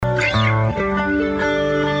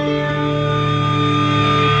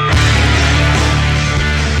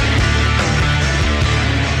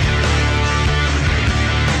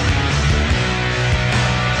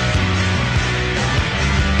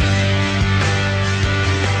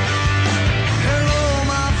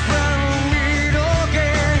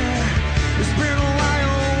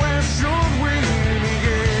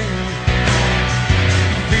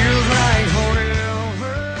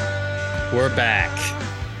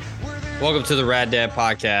Welcome to the Rad Dad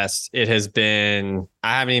Podcast. It has been,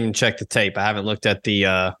 I haven't even checked the tape. I haven't looked at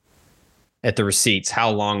the receipts,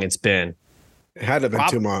 how long it's been. It had to have been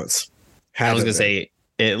 2 months. I was going to say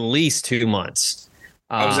at least 2 months.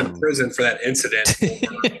 I was in prison for that incident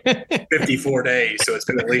for 54 days, so it's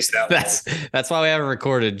been at least that long. That's why we haven't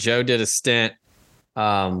recorded. Joe did a stint.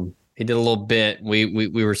 He did a little bit. We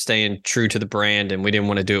were staying true to the brand, and we didn't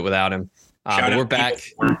want to do it without him. But we're back.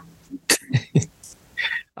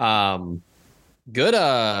 Good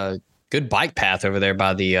bike path over there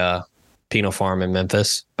by the Penal Farm in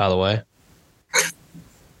Memphis, by the way. I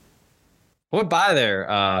went by there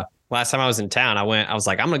last time I was in town. I was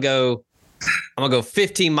like, I'm gonna go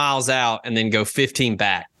 15 miles out and then go 15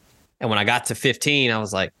 back. And when I got to 15, I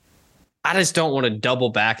was like, I just don't want to double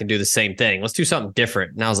back and do the same thing. Let's do something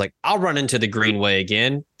different. And I was like, I'll run into the Greenway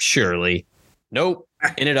again. Surely. Nope.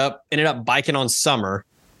 Ended up biking on Summer.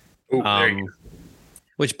 Ooh,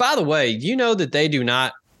 which, by the way, you know that they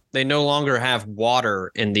no longer have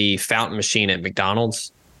water in the fountain machine at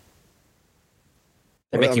McDonald's.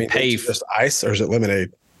 They make you pay. Is it just ice or is it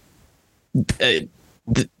lemonade? The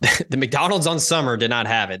McDonald's on Summer did not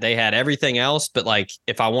have it. They had everything else, but like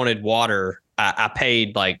if I wanted water, I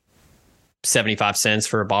paid like 75 cents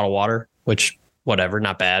for a bottle of water, which whatever,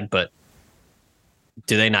 not bad. But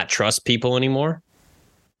do they not trust people anymore?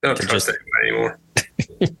 I don't trust anyone anymore.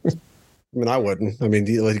 I mean, I wouldn't. I mean,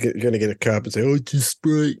 you're going to get a cup and say, oh, it's just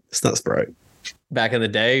Sprite. It's not Sprite. Back in the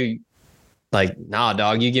day, like, nah,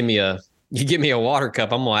 dog, you give me a water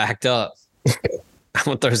cup, I'm going to act up. I'm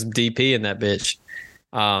going to throw some DP in that bitch.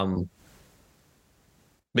 But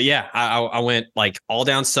yeah, I went like all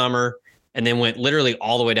down Summer and then went literally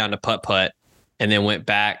all the way down to Putt-Putt and then went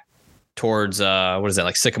back towards, what is that,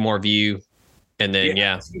 like Sycamore View. And then,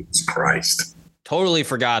 yeah. Jesus Christ. Totally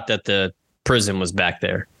forgot that the prison was back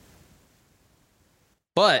there.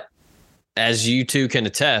 But as you two can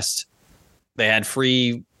attest, they had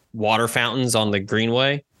free water fountains on the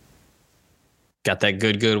Greenway. Got that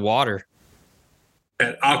good water.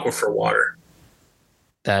 That aquifer water.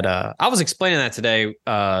 That I was explaining that today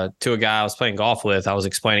to a guy I was playing golf with. I was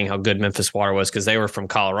explaining how good Memphis water was because they were from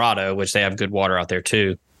Colorado, which they have good water out there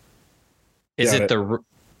too. Is it the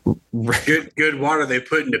good water they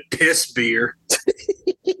put into piss beer?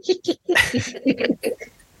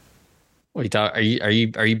 What are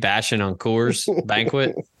you bashing on Coors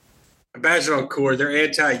Banquet? I'm bashing on Coors. They're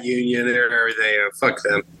anti-union. They're everything. Fuck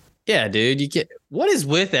them. Yeah, dude. What is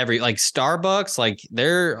with like Starbucks? Like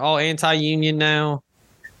they're all anti-union now.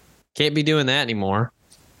 Can't be doing that anymore.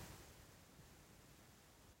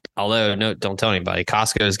 Although, no, don't tell anybody.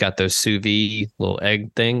 Costco's got those sous vide little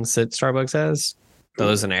egg things that Starbucks has.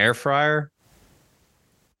 Those in an air fryer.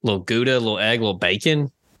 Little Gouda, little egg, little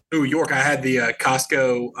bacon. Ooh, York, I had the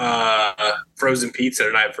Costco frozen pizza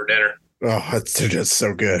tonight for dinner. Oh, that's just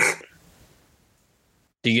so good.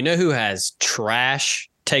 Do you know who has trash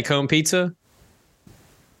take-home pizza?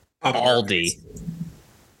 Aldi.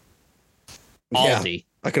 Aldi.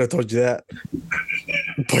 I could have told you that.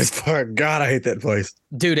 Place Park. God, I hate that place.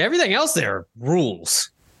 Dude, everything else there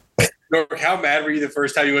rules. York, how mad were you the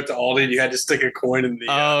first time you went to Aldi and you had to stick a coin in the...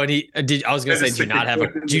 and I was going to say, do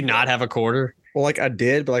you not have a quarter? Well, like I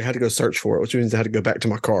did, but I had to go search for it, which means I had to go back to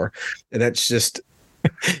my car. And that's just...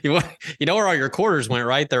 You know where all your quarters went,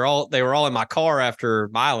 right? They were all in my car after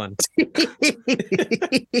Milan.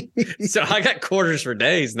 So I got quarters for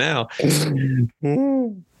days now.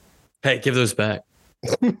 Hey, give those back.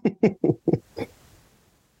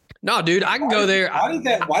 No, dude, I can go there.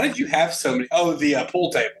 Why did you have so many? Oh, the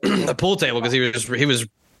pool table. The pool table, because he was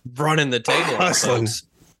running the table. Hustling.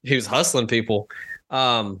 He was hustling people.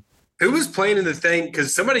 Who was playing in the thing?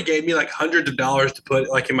 Because somebody gave me like hundreds of dollars to put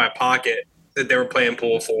like in my pocket that they were playing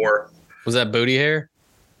pool for. Was that Booty Hair?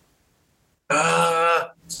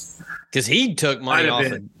 Because he took money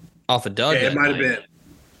off of Doug. Yeah, it might have been.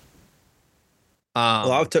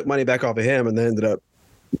 Well, I took money back off of him and then ended up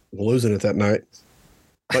losing it that night.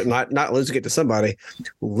 But not losing it to somebody,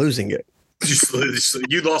 losing it.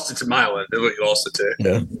 You lost it to Milan. That's what you lost it to.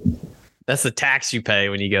 Yeah. That's the tax you pay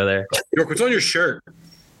when you go there. York, what's on your shirt?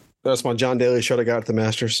 That's my John Daly shirt I got at the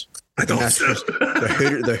Masters. I thought so.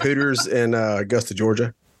 The Hooters in Augusta,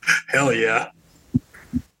 Georgia. Hell yeah.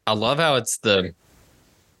 I love how it's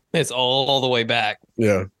all the way back.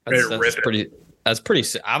 Yeah. That's pretty.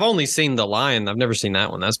 I've only seen the Lion. I've never seen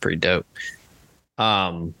that one. That's pretty dope.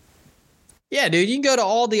 Yeah, dude, you can go to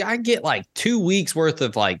Aldi. I get like 2 weeks worth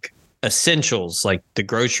of like essentials, like the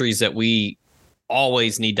groceries that we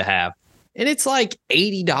always need to have. And it's like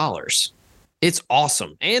 $80. It's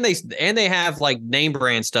awesome. And they have like name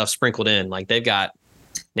brand stuff sprinkled in. Like they've got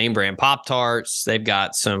name brand Pop Tarts. They've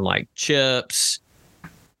got some like chips.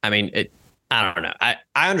 I mean, I don't know. I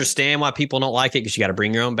understand why people don't like it because you got to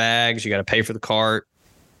bring your own bags. You got to pay for the cart.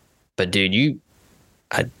 But dude,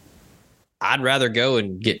 I'd rather go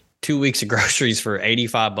and get 2 weeks of groceries for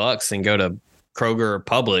 $85 than go to Kroger or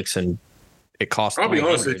Publix and it costs. I'll be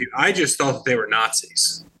honest with you. I just thought that they were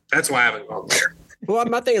Nazis. That's why I haven't gone there. Well,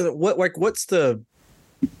 my thing is, what's the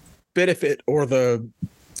benefit or the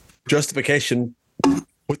justification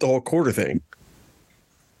with the whole quarter thing?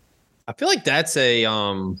 I feel like that's a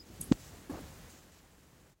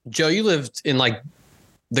Joe, you lived in like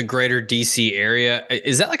the greater DC area.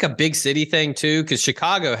 Is that like a big city thing too? Because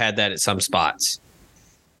Chicago had that at some spots.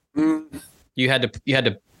 You had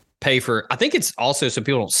to pay for. I think it's also so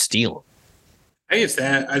people don't steal them. I think it's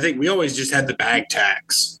that. I think we always just had the bag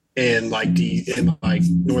tax in like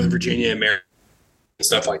Northern Virginia and Maryland and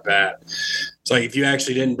stuff like that. It's like if you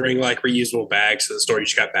actually didn't bring like reusable bags to the store, you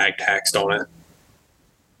just got bag taxed on it.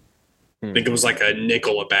 I think it was like a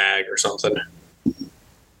nickel a bag or something.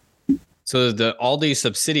 So all these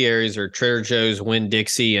subsidiaries are Trader Joe's,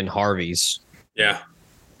 Winn-Dixie, and Harvey's. Yeah.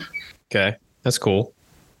 Okay, that's cool.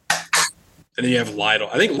 And then you have Lidl.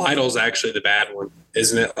 I think Lidl's actually the bad one,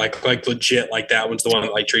 isn't it? Like legit, like that one's the one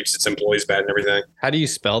that like treats its employees bad and everything. How do you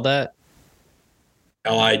spell that?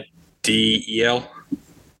 Lidel.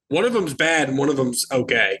 One of them's bad and one of them's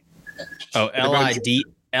okay. Oh,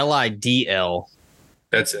 Lidl.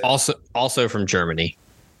 That's it. Also from Germany.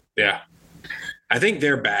 Yeah. I think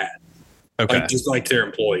they're bad. Okay. Like just like their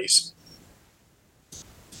employees.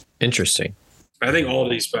 Interesting. I think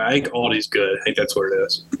Aldi's good. I think that's what it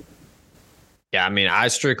is. Yeah, I mean, I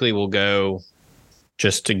strictly will go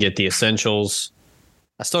just to get the essentials.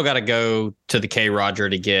 I still got to go to the K Roger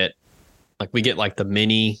to get, like, we get like the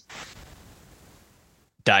mini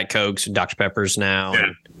Diet Cokes and Dr. Peppers now.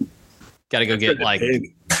 Yeah. Got to go get like,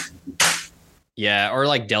 yeah, or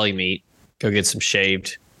like deli meat. Go get some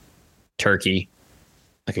shaved turkey,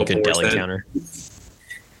 like a good deli counter.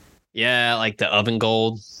 Yeah, like the oven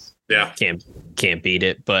gold. Yeah, can't beat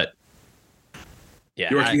it. But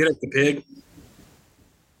yeah, you hit up the pig.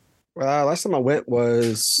 Last time I went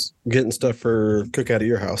was getting stuff for cook out at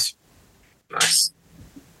your house. Nice.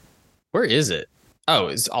 Where is it? Oh,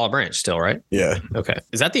 it's Olive Branch still, right? Yeah. Okay.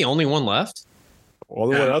 Is that the only one left? All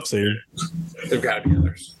the way I've seen. There've got to be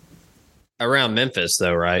others. Around Memphis,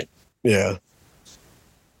 though, right? Yeah.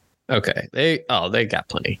 Okay. They got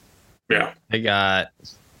plenty. Yeah. They got.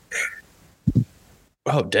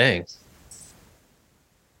 Oh, dang.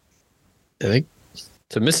 I think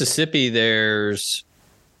to Mississippi, there's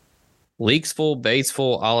Leaksville,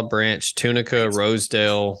 Batesville, Olive Branch, Tunica,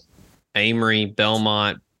 Rosedale, Amory,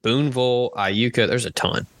 Belmont, Boonville, Iuka. There's a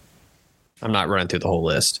ton. I'm not running through the whole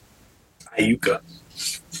list. Iuka.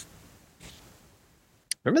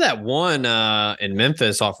 Remember that one in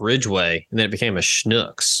Memphis off Ridgeway, and then it became a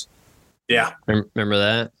Schnucks. Yeah. Remember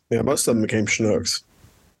that? Yeah, most of them became Schnucks.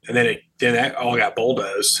 And then that all got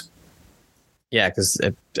bulldozed. Yeah, because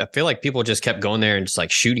I feel like people just kept going there and just like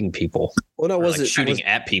shooting people. Well, no, was like it shooting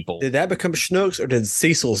at people? Did that become Schnucks or did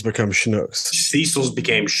Cecil's become Schnucks? Cecil's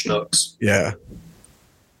became Schnucks. Yeah.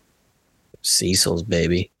 Cecil's,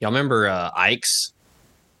 baby. Y'all remember Ike's?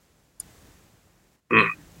 You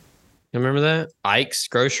remember that? Ike's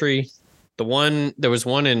Grocery? There was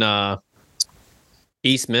one in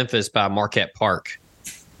East Memphis by Marquette Park.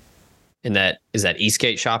 Is that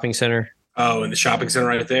Eastgate Shopping Center? Oh, in the shopping center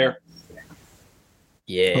right there?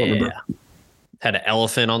 Yeah. Had an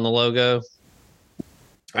elephant on the logo.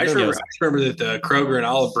 I just remember that the Kroger and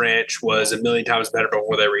Olive Branch was a million times better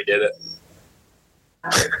before they redid it.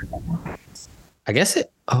 I guess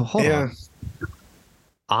it. Oh, hold on.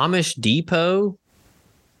 Amish Depot.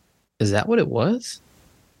 Is that what it was?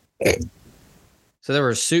 So there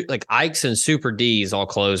were like Ike's and Super D's all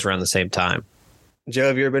closed around the same time. Joe,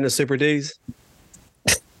 have you ever been to Super D's?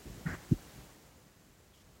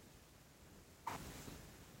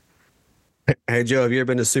 Hey, Joe, have you ever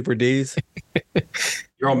been to Super D's?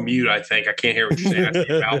 You're on mute, I think. I can't hear what you're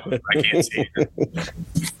saying. I can't see it.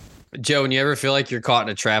 Joe, when you ever feel like you're caught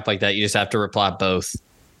in a trap like that, you just have to reply both.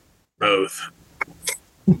 Both.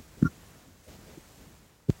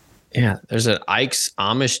 Yeah, there's an Ike's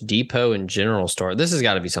Amish Depot and General Store. This has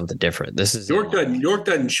got to be something different. This is York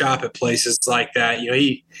doesn't shop at places like that. You know,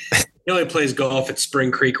 he only plays golf at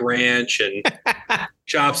Spring Creek Ranch and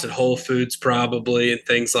shops at Whole Foods probably and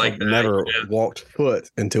things like that. Never walked foot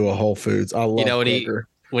into a Whole Foods. I love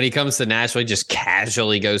when he comes to Nashville, he just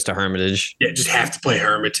casually goes to Hermitage. Yeah, just have to play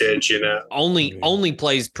Hermitage, you know. Only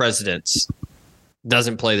plays Presidents.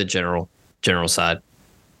 Doesn't play the general side.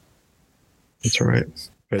 That's right.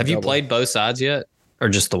 Have you played both sides yet? or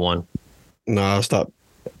just the one? No, stop.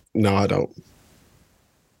 No, I don't.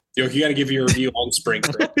 Yo, you got to give your review on Spring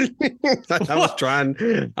Creek. I was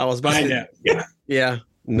trying. I was about I to. know. Yeah. Yeah.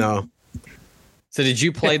 No. So did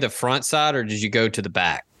you play the front side or did you go to the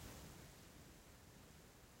back?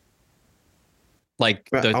 Like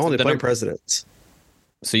I only played Presidents.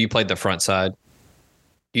 So you played the front side.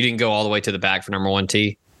 You didn't go all the way to the back for number 1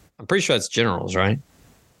 tee. I'm pretty sure that's Generals, right?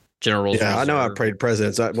 Generals. Yeah, I know I played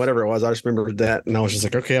Presidents. Whatever it was, I just remember that, and I was just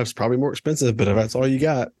like, okay, it's probably more expensive, but if that's all you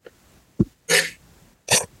got.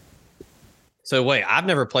 So wait, I've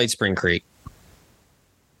never played Spring Creek.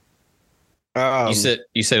 You said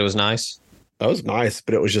it was nice. That was nice,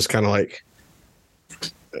 but it was just kind of like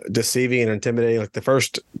deceiving and intimidating. Like the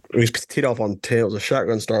first, we teed off on 10. It was a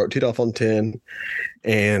shotgun start. Teed off on 10,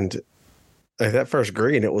 and like that first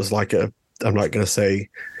green, it was like a. I'm not gonna say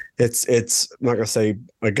it's. I'm not gonna say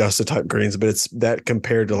Augusta type greens, but it's that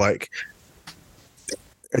compared to like.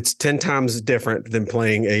 It's 10 times different than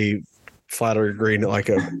playing a flatter green at like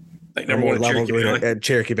a number one level Cherokee green Valley. at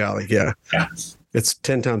Cherokee Valley. Yeah. It's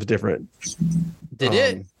 10 times different. Did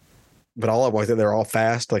it? But all of them, like they're all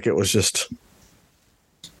fast. Like it was just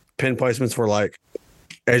pin placements were like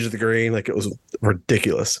edge of the green. Like it was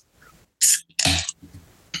ridiculous.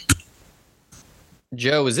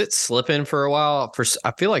 Joe, was it slipping for a while?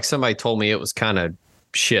 I feel like somebody told me it was kind of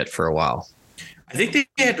shit for a while. I think they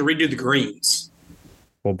had to redo the greens.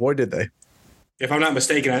 Well, boy, did they. If I'm not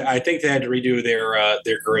mistaken, I think they had to redo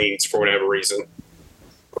their greens for whatever reason.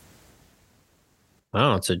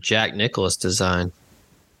 Oh, it's a Jack Nicklaus design.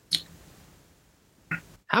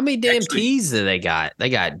 How many damn tees do they got? They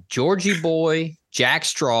got Georgie Boy, Jack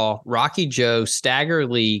Straw, Rocky Joe, Stagger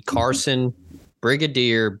Lee, Carson,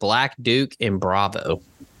 Brigadier, Black Duke, and Bravo.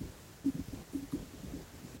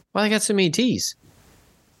 Why they got so many tees?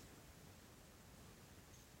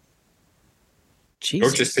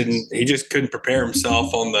 Jesus. He just couldn't prepare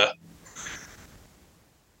himself on the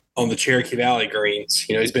Cherokee Valley greens.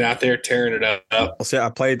 You know, he's been out there tearing it up. Well, see, I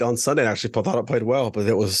played on Sunday. I actually thought I played well, but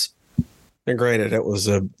it was, and granted, it was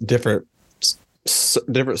a different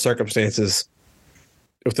circumstances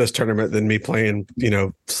with this tournament than me playing,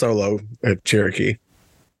 solo at Cherokee.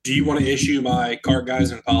 Do you want to issue my cart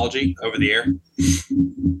guys an apology over the air?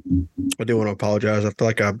 I do want to apologize. I feel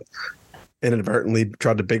like I inadvertently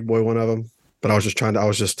tried to big boy one of them, but that's just how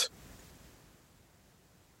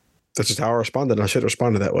I responded. And I should have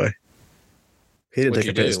responded that way. He didn't take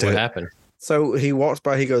offense to it. What happened? So he walks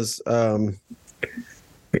by, he goes, I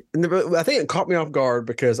think it caught me off guard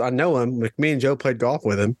because I know him. Like me and Joe played golf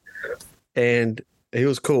with him and he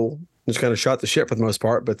was cool. Just kind of shot the shit for the most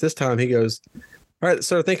part. But this time he goes, all right,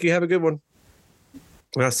 sir, thank you. Have a good one.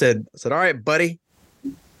 And I said, all right, buddy.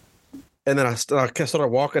 And then I started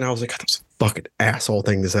walking. I was like, God, that's a fucking asshole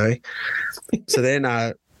thing to say. So then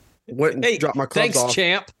I went and dropped my clubs off. Thanks,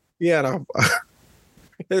 champ. Yeah, and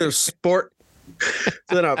it was sport. So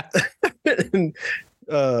then I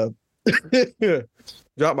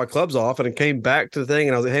dropped my clubs off and then came back to the thing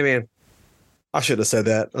and I was like, hey man, I should have said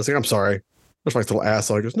that. I was like, I'm sorry. That's like the little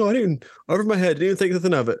asshole. He goes, no, I didn't. Over my head, didn't even think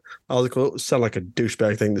nothing of it. I was like, well, it sounded like a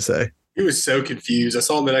douchebag thing to say. He was so confused. I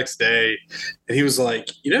saw him the next day and he was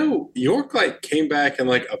like, York came back and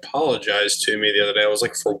apologized to me the other day. I was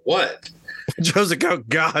like, for what? Joe's like, oh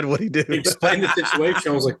God, what'd he do? He explained the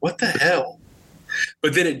situation. I was like, what the hell?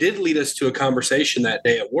 But then it did lead us to a conversation that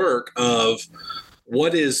day at work of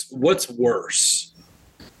what's worse,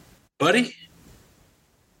 buddy,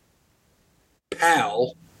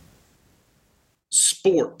 pal,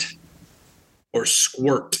 sport, or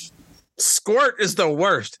squirt? Squirt is the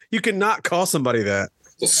worst. You cannot call somebody that.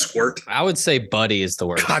 Well, squirt. I would say buddy is the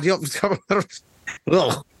worst. God,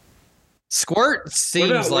 ugh. Squirt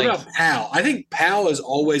seems what about pal? I think pal is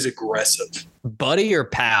always aggressive. Buddy or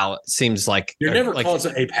pal seems like You're never called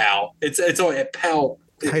a pal. It's always a pal.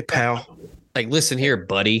 Hey pal. Like, listen here,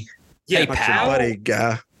 buddy. Yeah, hey, pal. Buddy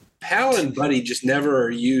guy. Pal and buddy just never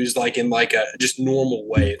are used in a just normal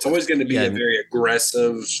way. It's always going to be a very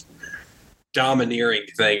aggressive, domineering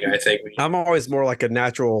thing. I think I'm always more like a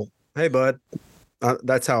natural. Hey bud,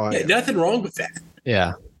 that's how I am. Nothing wrong with that.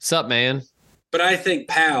 Yeah. Sup, man? But I think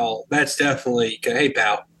pal, that's definitely, hey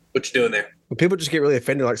pal, what you doing there? People just get really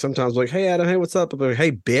offended. Like sometimes like, hey Adam, hey, what's up? I'm like,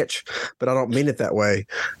 hey bitch, but I don't mean it that way.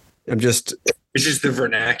 It's just the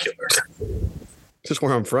vernacular. It's just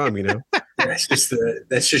where I'm from, That's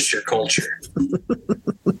just your culture.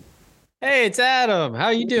 Hey, it's Adam. How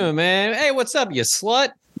you doing, man? Hey, what's up, you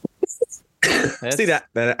slut? See that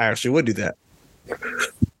I actually would do that.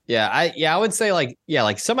 Yeah, I would say like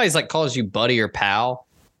somebody's calls you buddy or pal.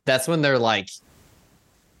 That's when they're like,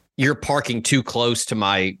 you're parking too close to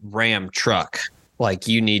my Ram truck. like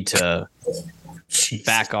you need to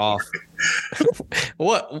back off.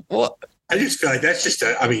 What? I just feel like that's just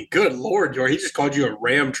good Lord, George. He just called you a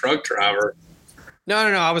Ram truck driver. No.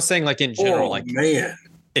 I was saying like in general, like man,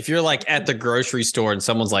 if you're like at the grocery store and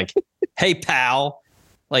someone's like, "Hey, pal,"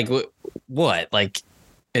 like what? Like,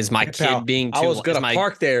 is my kid being too? I was gonna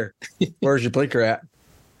park there. Where's your blinker at?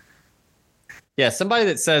 Yeah, somebody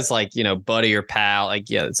that says like, buddy or pal, like,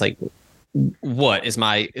 yeah, it's like, what is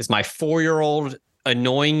my 4-year-old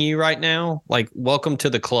annoying you right now? Like, welcome to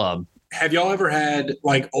the club. Have y'all ever had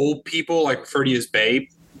like old people like refer to you as babe?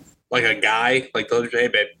 Like a guy, like they'll just, hey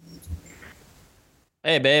babe.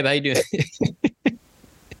 Hey babe, how you doing?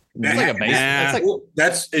 It's like a basic,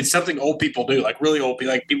 it's something old people do, like really old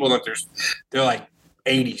people, like people that they're like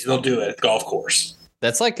 80s, they'll do it at the golf course.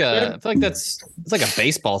 That's like I feel like it's like a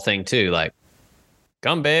baseball thing too. Like,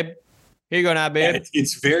 come babe. Here you go now, babe. Yeah,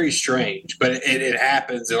 it's very strange, but it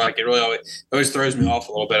happens, and like it really always throws me off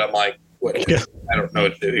a little bit. I'm like, what? Yeah. I don't know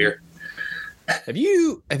what to do here. Have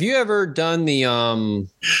you ever done the I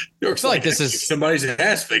feel like this is somebody's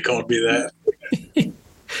ass. They called me that.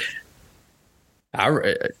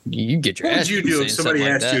 You get your What ass. would you do if somebody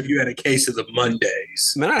like asked that. you if you had a case of the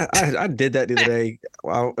Mondays? Man, I did that the other day.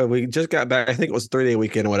 We just got back. I think it was a 3-day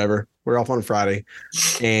weekend or whatever. We're off on Friday,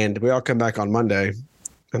 and we all come back on Monday.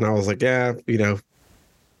 And I was like, yeah,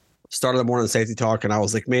 started the morning safety talk, and I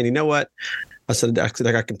was like, man, you know what? I said, I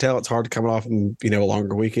can tell it's hard coming off from a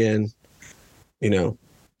longer weekend. Trying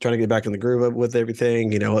to get back in the groove with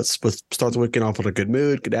everything. Let's start the weekend off with a good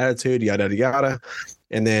mood, good attitude, yada yada yada.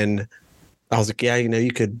 And then I was like, yeah,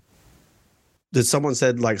 you could. Did someone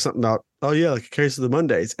said like something about, oh yeah, like a case of the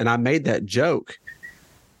Mondays, and I made that joke,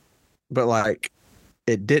 but like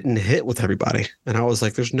it didn't hit with everybody, and I was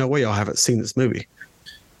like, there's no way y'all haven't seen this movie.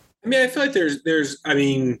 I mean, I feel like there's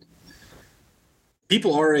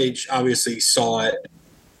people our age obviously saw it,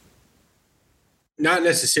 not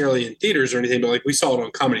necessarily in theaters or anything, but like we saw it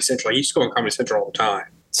on Comedy Central. I used to go on Comedy Central all the time.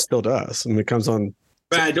 It still does. I mean, it comes on.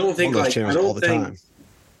 But I don't think all the time.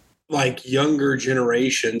 Like younger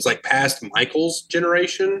generations, like past Michael's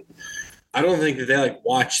generation, I don't think that they like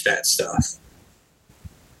watch that stuff.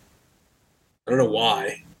 I don't know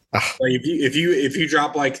why. Like if you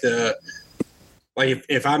drop like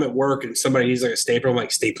if I'm at work and somebody needs like a stapler, I'm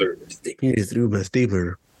like stapler. You just threw my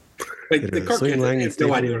stapler. Like the cartoon has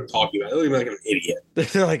no idea what I'm talking about. They look at me like I'm an idiot.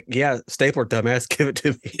 They're like, yeah, stapler, dumbass, give it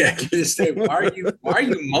to me. Yeah, give me a stapler. Why are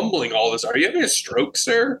you mumbling all this? Are you having a stroke,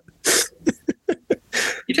 sir?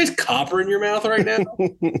 You taste copper in your mouth right now?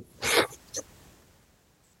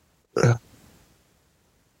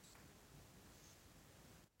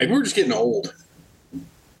 Like we're just getting old.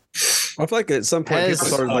 I feel like at some point people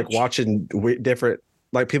started like watching different,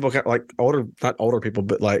 like people like older, not older people,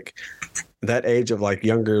 but like that age of like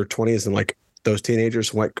younger 20s and like those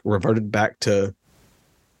teenagers like reverted back to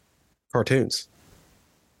cartoons.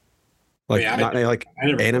 Like not like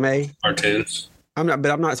anime cartoons. I'm not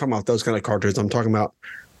talking about those kind of cartoons. I'm talking about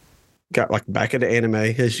got like back into anime.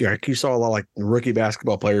 Like you saw a lot of like rookie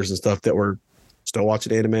basketball players and stuff that were still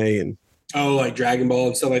watching anime and like Dragon Ball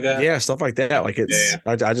and stuff like that. Yeah, stuff like that. Like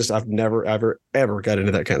it's I've never ever got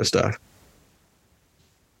into that kind of stuff.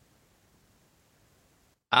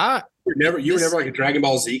 You were never like a Dragon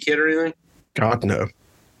Ball Z kid or anything? God no.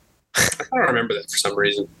 I don't remember that for some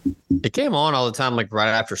reason. It came on all the time, like right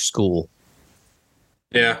after school.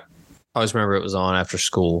 Yeah. I always remember it was on after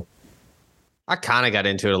school. I kind of got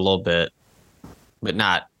into it a little bit, but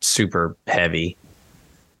not super heavy.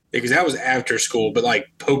 Because that was after school, but like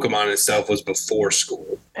Pokemon and stuff was before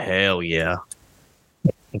school. Hell yeah.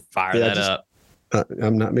 Fire that up.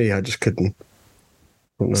 I'm not me. I just couldn't.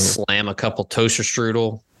 Slam a couple toaster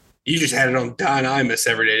strudel. You just had it on Dynamis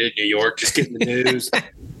every day, didn't you, York? Just getting the news.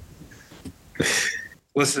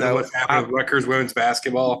 Listen to what's happening with Rutgers women's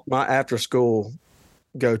basketball. My after school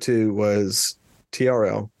go-to was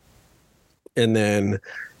TRL. And then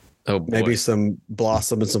maybe some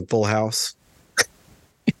Blossom and some Full House.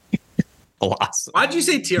 Blossom. Why'd you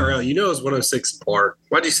say TRL? You know it was 106 Park.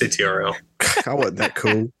 Why'd you say TRL? I wasn't that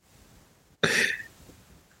cool.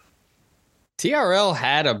 TRL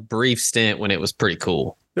had a brief stint when it was pretty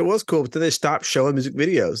cool. It was cool, but then they stopped showing music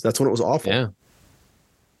videos. That's when it was awful. Yeah.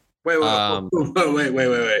 Wait.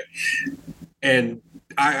 And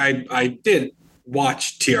I did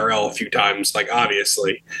watch TRL a few times, like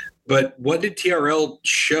obviously. But what did TRL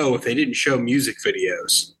show if they didn't show music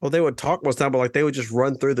videos? Well, they would talk most of the time, but like they would just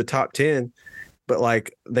run through the top 10, but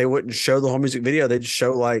like they wouldn't show the whole music video. They'd just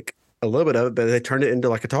show like a little bit of it, but they turned it into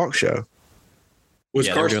like a talk show. Was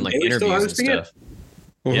Carson doing like interviews and stuff?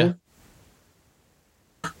 Mm-hmm. Yeah.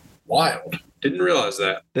 Wild. Didn't realize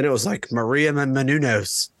that. Then it was like Maria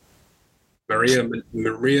Menounos. Maria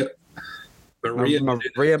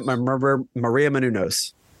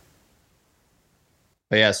Menounos.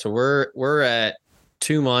 But yeah, so we're at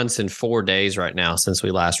 2 months and 4 days right now since we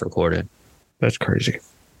last recorded. That's crazy.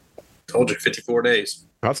 Told you, 54 days.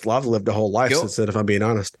 I've lived a whole life since then, if I'm being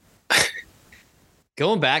honest.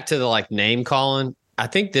 Going back to the like name calling, I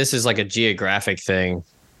think this is like a geographic thing.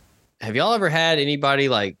 Have y'all ever had anybody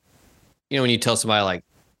like, when you tell somebody like,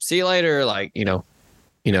 see you later, like,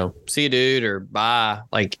 see you dude or bye.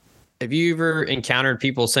 Like, have you ever encountered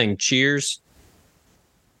people saying cheers?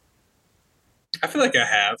 I feel like I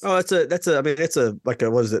have. Oh, it's a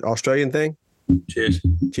what is it, Australian thing? Cheers.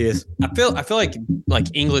 Cheers. I feel like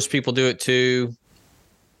English people do it too.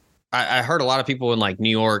 I heard a lot of people in like New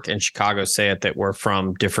York and Chicago say it that were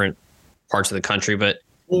from different parts of the country, but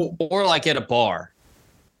or like at a bar.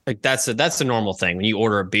 Like that's a normal thing when you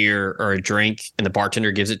order a beer or a drink and the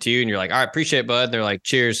bartender gives it to you and you're like, all right, appreciate it, bud. They're like,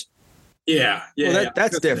 cheers. Yeah. Well,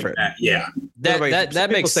 that's different. Like that. Yeah. That makes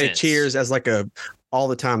sense. People say cheers as like a all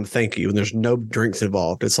the time thank you, and there's no drinks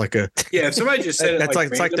involved. It's like a If somebody just said that's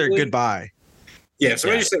it's like their goodbye. Yeah, if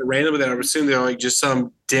somebody just said it randomly, then I would assume they're like just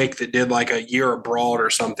some dick that did like a year abroad or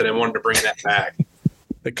something and wanted to bring that back.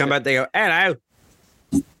 They come out, they go, hello.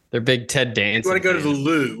 They're big Ted Danson. You want to go to the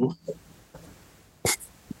loo?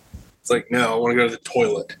 It's like, no, I want to go to the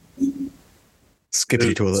toilet.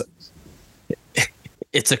 Skippy toilet.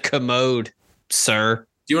 It's a commode, sir.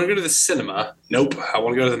 Do you want to go to the cinema? Nope. I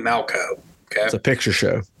want to go to the Malco. Okay. It's a picture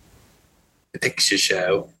show. The picture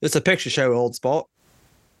show. It's a picture show, old spot.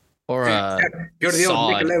 Or go to the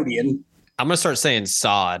old Nickelodeon. I'm gonna start saying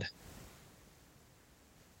sod.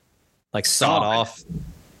 Like sod off.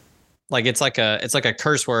 Like it's like a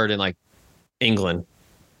curse word in like England.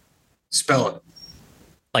 Spell it.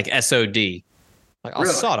 Like SOD. Like I'll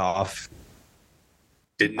sod off.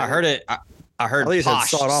 Didn't I heard it. I heard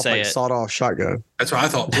Posh sawed off, say like it. sawed off shotgun. That's what I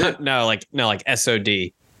thought. no, like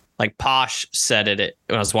SOD. Like Posh said it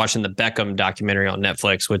when I was watching the Beckham documentary on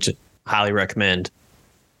Netflix, which I highly recommend.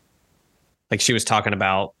 Like she was talking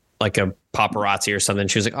about like a paparazzi or something.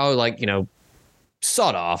 She was like, "Oh, like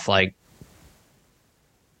sawed off." Like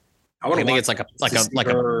I think it's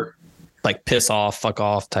like piss off, fuck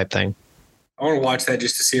off type thing. I want to watch that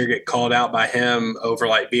just to see her get called out by him over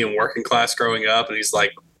like being working class growing up, and he's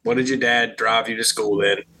like, "What did your dad drive you to school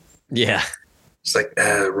in?" Yeah, it's like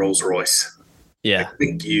Rolls Royce. Yeah, like,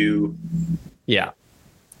 thank you. Yeah.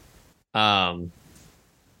 Yeah,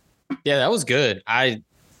 that was good. I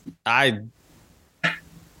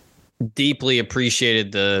deeply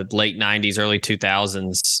appreciated the late 90s, early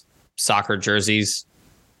 2000s soccer jerseys.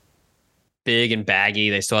 Big and baggy.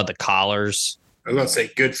 They still had the collars. I was about to say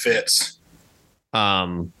good fits.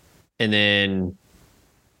 And then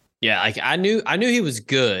like I knew he was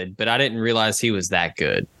good, but I didn't realize he was that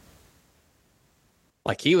good.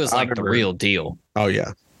 Like he was like the real deal. Oh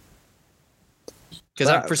yeah.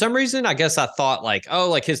 Because for some reason, I guess I thought like,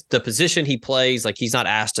 like the position he plays, like he's not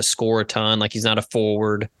asked to score a ton, like he's not a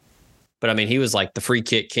forward. But I mean, he was like the free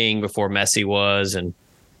kick king before Messi was, and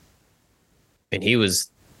he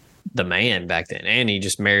was the man back then. And he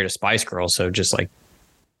just married a Spice Girl, so just like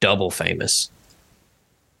double famous.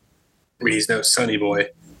 I mean, he's no Sonny boy.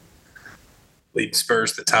 Leading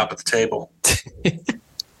Spurs to the top of the table.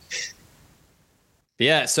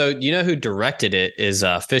 Yeah, so you know who directed it is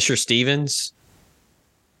Fisher Stevens.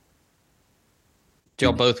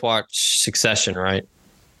 Y'all both watch Succession, right?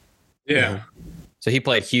 Yeah. So he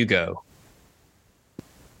played Hugo.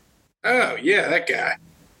 Oh, yeah, that guy.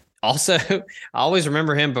 Also, I always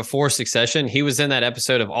remember him before Succession. He was in that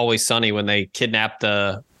episode of Always Sunny when they kidnapped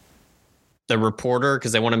the reporter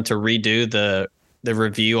because they want him to redo the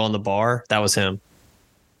review on the bar. That was him.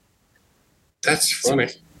 That's funny.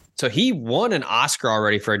 So he won an Oscar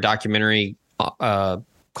already for a documentary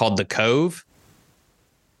called The Cove,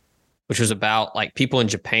 which was about like people in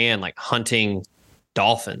Japan like hunting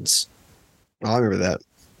dolphins. Oh, I remember that.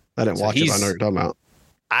 I didn't watch it, but I know what you're talking about.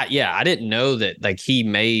 I didn't know that like he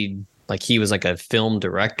made like he was like a film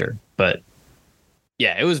director, but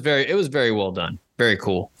yeah, it was very well done. Very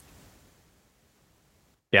cool.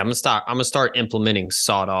 Yeah, I'm gonna start implementing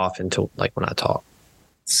sawed off into like when I talk.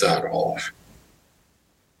 Sawed off.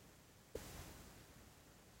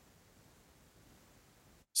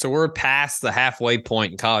 So we're past the halfway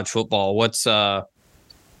point in college football. What's anybody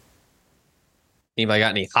got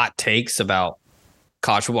any hot takes about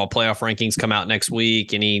college football playoff rankings come out next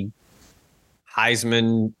week? Any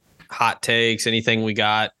Heisman hot takes? Anything we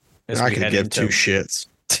got? I could give two shits.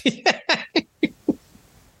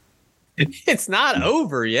 It's not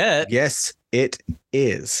over yet. Yes, it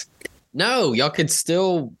is. No, y'all could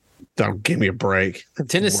still. Don't give me a break.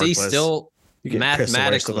 Tennessee Worthless. Still You get pissed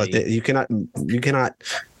away, stuff mathematically. like that. You cannot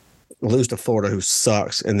lose to Florida, who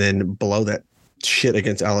sucks, and then blow that shit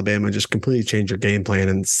against Alabama and just completely change your game plan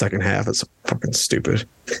in the second half. It's fucking stupid.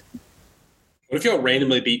 What if y'all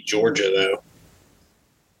randomly beat Georgia though?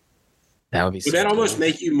 That would be. Would that almost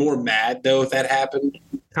make you more mad though if that happened?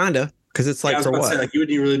 Kinda, because it's like, I was for about to what? say, like, you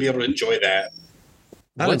wouldn't really be able to enjoy that.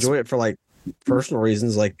 I'd enjoy it for like personal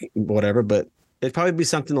reasons, like whatever, but it'd probably be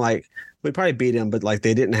something like we'd probably beat him, but like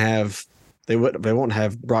they won't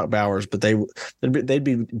have Brock Bowers, but they'd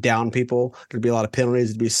be down people. There'd be a lot of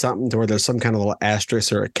penalties. It'd be something to where there's some kind of little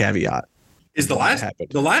asterisk or a caveat. Is the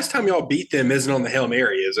last time y'all beat them isn't on the Hail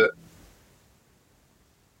Mary, is it?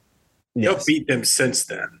 Y'all beat them since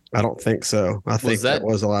then. I don't think so. I think that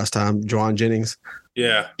was the last time. Juwan Jennings.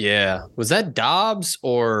 Yeah. Yeah. Was that Dobbs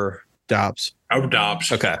or Dobbs? Oh,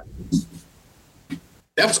 Dobbs. Okay.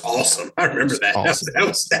 That was awesome. I remember that. Awesome. That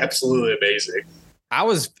was absolutely amazing. I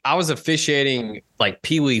was officiating like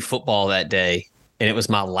Pee Wee football that day, and it was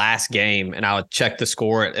my last game, and I would check the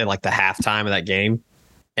score at like the halftime of that game.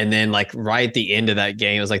 And then like right at the end of that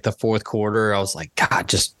game, it was like the fourth quarter. I was like, God,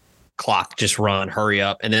 just run, hurry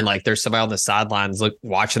up. And then like there's somebody on the sidelines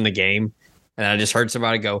watching the game, and I just heard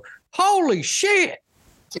somebody go, "Holy shit."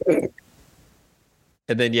 And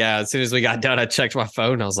then as soon as we got done, I checked my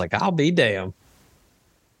phone. I was like, I'll be damned.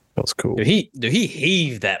 That was cool. Dude, he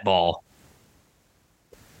heaved that ball.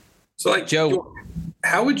 So like Joe,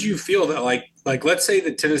 how would you feel that like let's say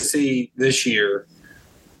that Tennessee this year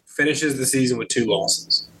finishes the season with 2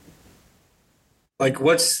 losses? Like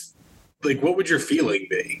what would your feeling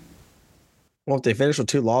be? Well, if they finish with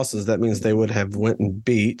 2 losses, that means they would have went and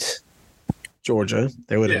beat Georgia.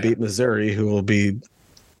 They would have beat Missouri, who will be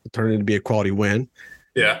turning to be a quality win.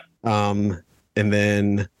 Yeah. And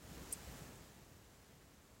then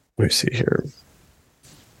let me see here.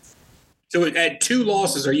 So at 2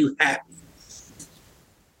 losses, are you happy?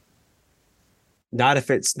 Not if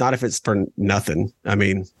it's for nothing. I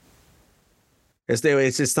mean, it's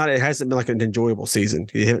not. It hasn't been like an enjoyable season.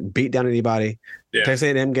 You haven't beat down anybody. Yeah. Texas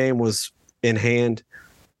A&M game was in hand.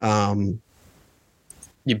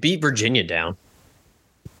 you beat Virginia down.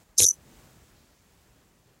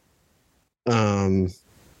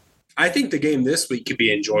 I think the game this week could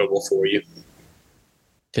be enjoyable for you.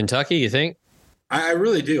 Kentucky, you think? I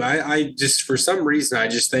really do. I just, for some reason, I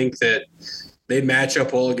just think that they match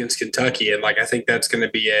up well against Kentucky. And, I think that's going to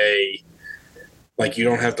be you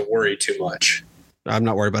don't have to worry too much. I'm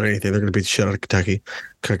not worried about anything. They're going to beat the shit out of Kentucky.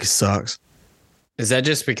 Kentucky sucks. Is that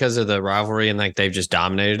just because of the rivalry and, they've just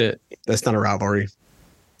dominated it? That's not a rivalry.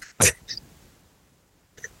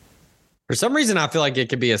 For some reason, I feel like it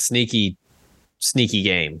could be a sneaky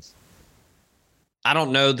game. I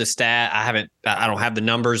don't know the stat. I don't have the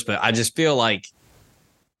numbers, but I just feel like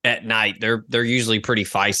at night they're usually pretty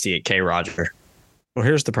feisty at K. Roger. Well,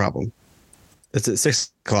 here's the problem. It's at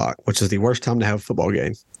 6:00, which is the worst time to have a football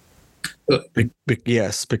game.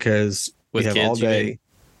 Yes, because we have kids, all day.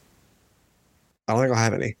 I don't think I'll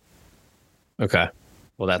have any. Okay.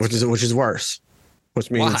 Well, that's which is worse.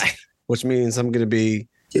 Which means why? Which means I'm going to be.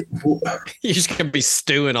 You're just going to be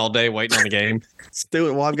stewing all day waiting on the game.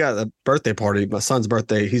 Stewing. Well, I've got a birthday party. My son's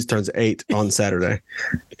birthday. He turns 8 on Saturday.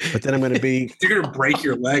 But then I'm going to be. You're going to break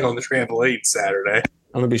your leg on the trampoline Saturday.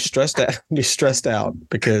 I'm going to be stressed out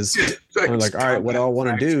because I'm like, all right, what do I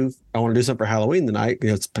want to do? I want to do something for Halloween tonight.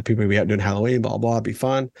 It's people be out doing Halloween, blah, blah, it'd be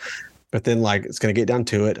fun. But then, it's going to get down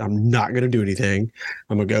to it. I'm not going to do anything.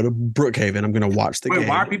 I'm going to go to Brookhaven. I'm going to watch the game.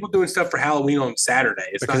 Why are people doing stuff for Halloween on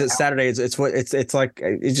Saturday? Because it's Saturday. It's like,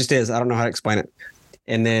 it just is. I don't know how to explain it.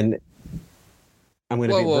 And then I'm going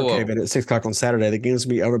to be in Brookhaven at 6:00 on Saturday. The game's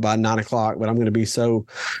going to be over by 9:00, but I'm going to be so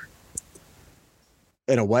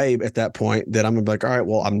in a way at that point that I'm going to be like, all right,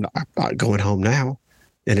 well, I'm not going home now.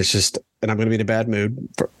 And it's just, and I'm going to be in a bad mood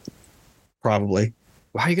probably.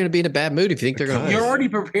 Why are you going to be in a bad mood if you think they're going to? You're already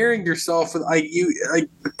preparing yourself for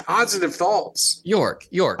positive thoughts. York.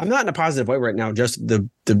 I'm not in a positive way right now. Just the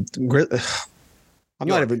I'm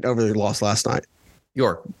not even over the loss last night.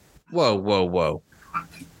 York. Whoa.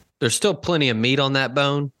 There's still plenty of meat on that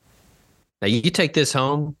bone. Now you take this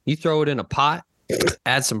home, you throw it in a pot,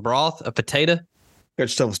 add some broth, a potato. Got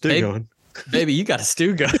yourself a stew going. Baby, you got a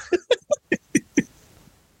stew going.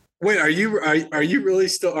 Wait, are you really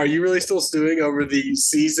still stewing over the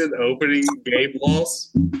season opening game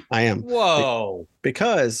loss? I am. Whoa.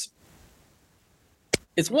 Because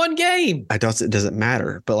it's one game. It doesn't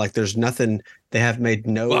matter. But there's nothing. They have made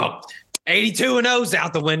no. Well, 82-0's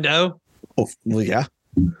out the window. Well, yeah.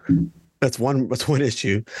 That's one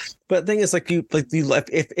issue. But the thing is,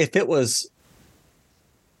 if it was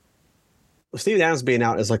Steven Adams being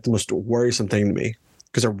out is like the most worrisome thing to me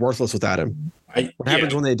because they're worthless without him. What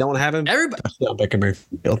happens when they don't have him? Everybody. Baker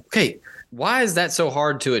Mayfield. Okay. Why is that so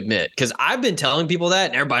hard to admit? Because I've been telling people that,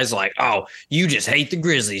 and everybody's like, "Oh, you just hate the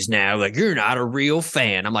Grizzlies now. Like you're not a real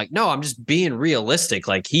fan." I'm like, "No, I'm just being realistic.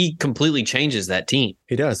 Like he completely changes that team.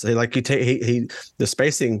 He does. The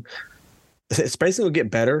spacing will get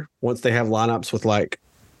better once they have lineups with like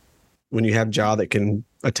when you have Ja that can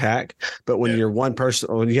attack. But when you're one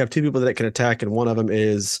person, when you have two people that can attack, and one of them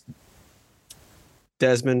is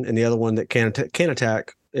Desmond, and the other one that can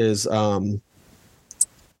attack is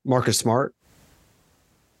Marcus Smart.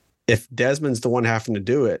 If Desmond's the one having to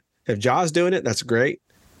do it, if Ja's doing it, that's great.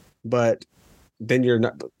 But then you're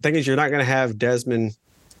not going to have Desmond,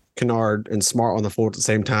 Kennard, and Smart on the floor at the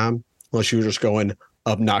same time unless you're just going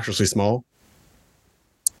obnoxiously small.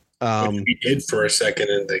 Which we did for a second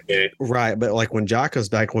in the game. Right. But like when Ja comes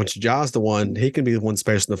back, once Ja's the one, he can be the one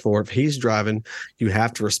space on the floor. If he's driving, you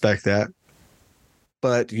have to respect that.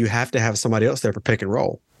 But you have to have somebody else there for pick and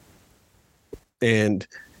roll. And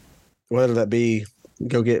whether that be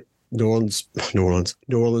go get New Orleans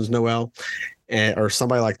Noel, or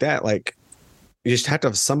somebody like that, like you just have to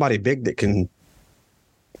have somebody big that can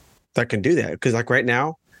do that. Because like right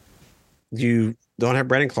now, you don't have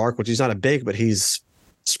Brandon Clark, which he's not a big, but he's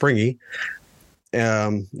springy.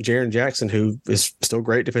 Jaren Jackson, who is still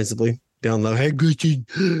great defensively down low. Hey, Christian.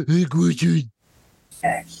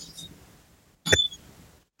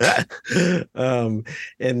 And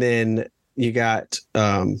then you got,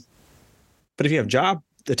 but if you have job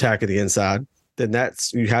attack at the inside, then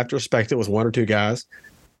you have to respect it with one or two guys.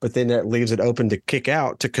 But then that leaves it open to kick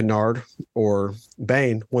out to Kennard or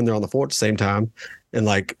Bane when they're on the floor at the same time. And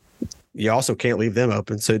like, you also can't leave them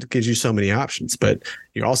open. So it gives you so many options, but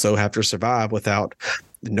you also have to survive without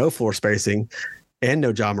no floor spacing and no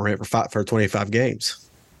Ja Morant for 25 games.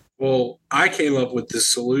 Well, I came up with the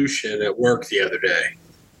solution at work the other day.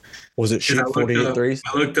 Was it shoot 48 threes?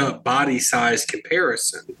 I looked up body size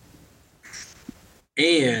comparison.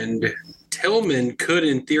 And Tillman could,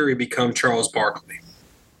 in theory, become Charles Barkley.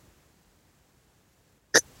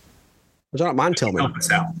 I don't mind Tillman. Help us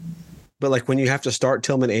out. But like when you have to start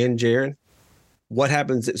Tillman and Jaren, what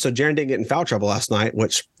happens? So Jaren didn't get in foul trouble last night,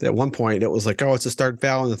 which at one point it was like, oh, it's his third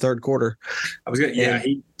foul in the third quarter. I was going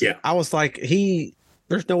I was like,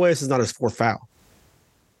 there's no way this is not his fourth foul.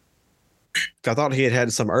 I thought he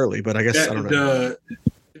had some early, but I guess I don't know.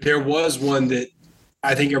 There was one that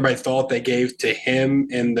I think everybody thought they gave to him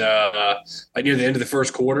in the like near the end of the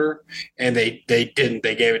first quarter, and they didn't.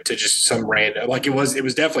 They gave it to just some random. Like it was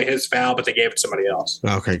definitely his foul, but they gave it to somebody else.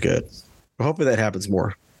 Okay, good. Well, hopefully that happens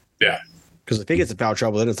more. Yeah, because if he gets in foul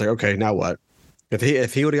trouble, then it's like, okay, now what?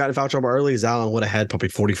 If he would have gotten in foul trouble early, Zion would have had probably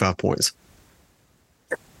 45 points.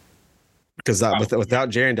 Because without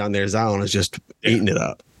Jaren down there, Zion is just eating it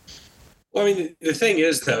up. Well, I mean, the thing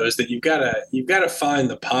is, though, is that you've got to find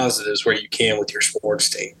the positives where you can with your sports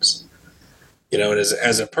teams. You know, and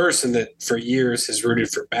as a person that for years has rooted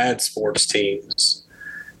for bad sports teams,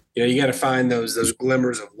 you know, you got to find those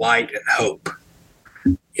glimmers of light and hope.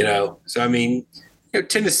 You know, so I mean,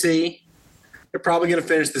 Tennessee, they're probably going to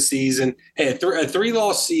finish the season. Hey, a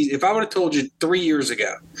 3-loss season. If I would have told you 3 years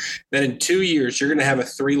ago that in 2 years you're going to have a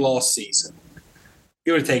 3-loss season,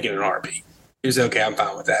 you would have taken an RP. He was okay. I'm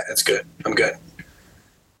fine with that. That's good. I'm good.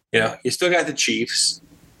 You know, you still got the Chiefs.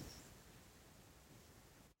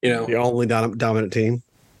 You know, the only dominant team.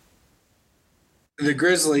 The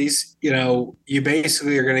Grizzlies, you know, you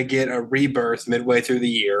basically are going to get a rebirth midway through the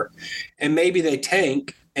year, and maybe they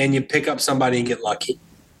tank and you pick up somebody and get lucky.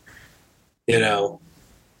 You know,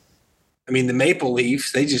 I mean, the Maple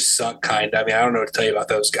Leafs, they just suck kind of. I mean, I don't know what to tell you about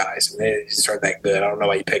those guys. I mean, they just aren't that good. I don't know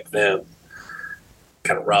why you picked them.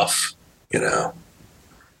 Kind of rough. You know,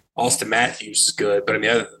 Austin Matthews is good, but I mean,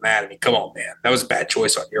 other than that, I mean, come on, man, that was a bad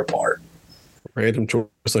choice on your part. Random choice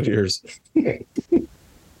on yours.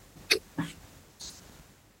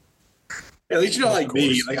 At least you're not like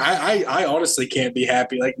me. Like I honestly can't be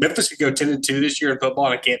happy. Like Memphis could go 10-2 this year in football,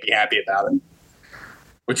 and I can't be happy about it,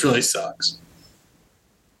 which really sucks.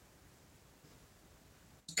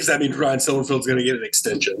 Because that means Ryan Silverfield's going to get an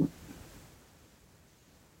extension.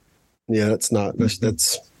 Yeah, that's not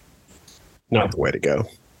the way to go.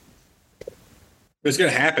 It's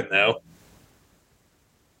going to happen, though.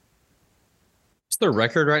 What's their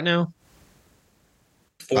record right now?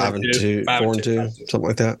 5-2, 4-2, something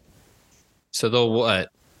like that. So they'll what?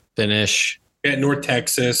 Finish? Yeah, North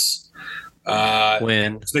Texas.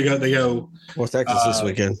 Win. So they go. North Texas this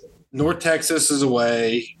weekend. North Texas is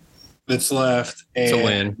away. That's left. And it's a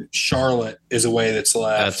win. Charlotte is away. That's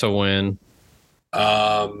left. That's a win.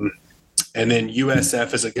 And then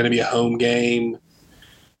USF is going to be a home game.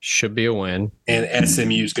 Should be a win. And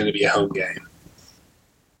SMU is going to be a home game.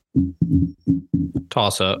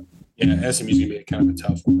 Toss up. Yeah, SMU is going to be kind of a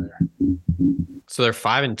tough one there. So they're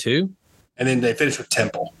 5-2? And then they finish with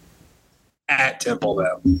Temple. At Temple,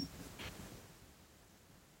 though.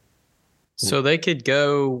 So they could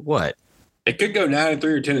go what? It could go 9-3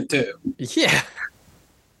 or 10-2. Yeah.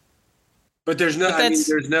 But there's no.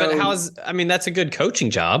 But how's? I mean, that's a good coaching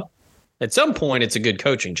job. At some point, it's a good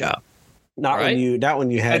coaching job. Not when you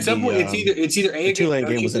had. At some point, it's either a Tulane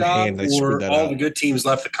game was in hand. They screwed that all up. the good teams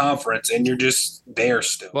left the conference, and you're just there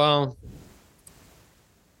still. Well,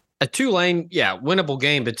 a Tulane, winnable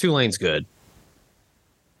game, but Tulane's good.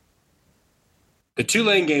 The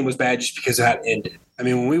Tulane game was bad just because of how it ended. I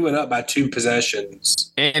mean, when we went up by 2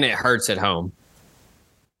 possessions, and it hurts at home.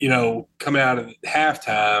 Coming out of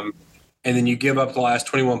halftime. And then you give up the last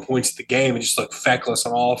 21 points of the game and just look feckless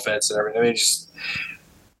on offense and everything. I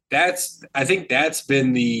mean, I think that's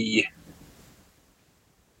been the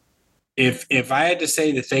if I had to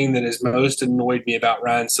say the thing that has most annoyed me about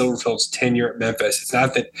Ryan Silverfield's tenure at Memphis, it's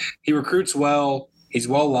not that he recruits well, he's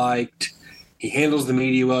well liked, he handles the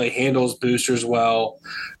media well, he handles boosters well,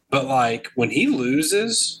 but like when he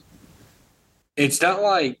loses, it's not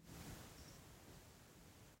like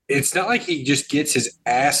he just gets his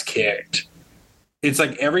ass kicked. It's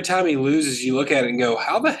like every time he loses, you look at it and go,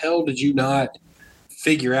 how the hell did you not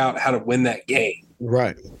figure out how to win that game?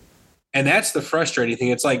 Right. And that's the frustrating thing.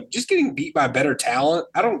 It's like just getting beat by better talent.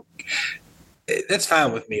 That's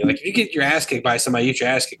fine with me. Like if you get your ass kicked by somebody, you get your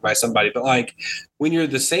ass kicked by somebody. But like when you're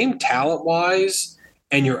the same talent wise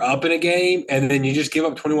and you're up in a game and then you just give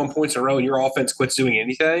up 21 points in a row and your offense quits doing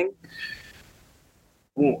anything.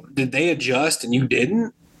 Well, did they adjust and you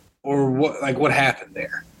didn't? Or what happened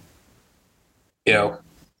there? I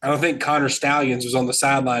don't think Connor Stallions was on the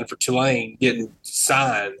sideline for Tulane getting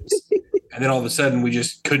signs, and then all of a sudden we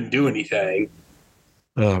just couldn't do anything.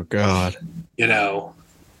 Oh God!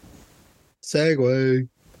 Segue.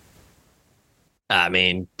 I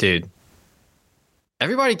mean, dude,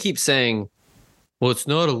 everybody keeps saying, "Well, it's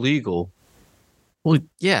not illegal." Well,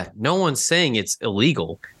 yeah, no one's saying it's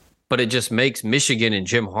illegal. But it just makes Michigan and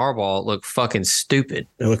Jim Harbaugh look fucking stupid.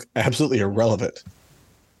 They look absolutely irrelevant.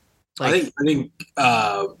 Like, I think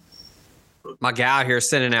my guy out here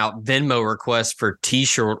sending out Venmo requests for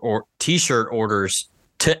t-shirt orders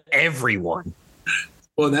to everyone.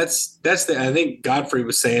 Well, that's I think Godfrey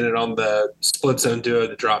was saying it on the Split Zone Duo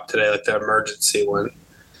that dropped today, like the emergency one.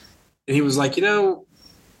 And he was like,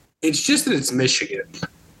 it's just that it's Michigan.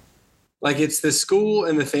 Like, it's the school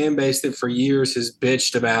and the fan base that for years has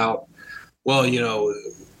bitched about, well,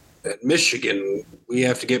 at Michigan, we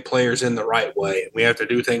have to get players in the right way. We have to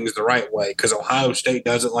do things the right way because Ohio State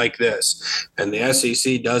does it like this and the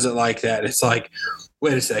SEC does it like that. It's like,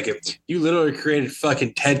 wait a second. You literally created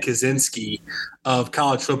fucking Ted Kaczynski of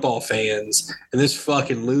college football fans, and this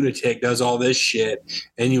fucking lunatic does all this shit,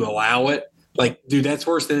 and you allow it? Like, dude, that's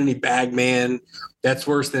worse than any bag man. That's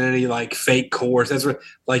worse than any like fake course. That's what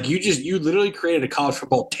you literally created a college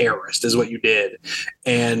football terrorist is what you did.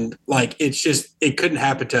 And like, it couldn't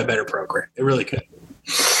happen to a better program. It really couldn't.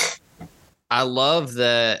 I love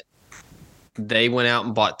that they went out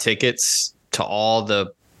and bought tickets to all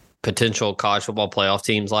the potential college football playoff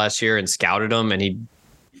teams last year and scouted them, and he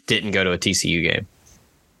didn't go to a TCU game.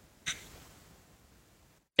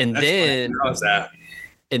 And then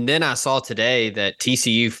I saw today that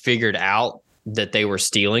TCU figured out that they were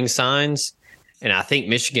stealing signs. And I think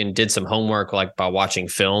Michigan did some homework, like by watching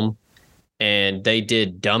film, and they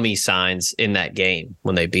did dummy signs in that game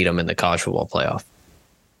when they beat them in the college football playoff.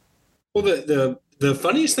 Well, the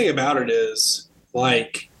funniest thing about it is,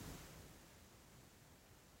 like,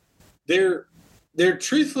 there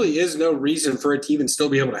truthfully is no reason for it to even still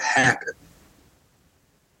be able to happen.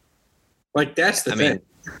 Like, that's the thing.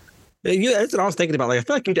 Yeah, that's what I was thinking about. Like, I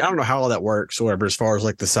feel like I don't know how all that works, or whatever, as far as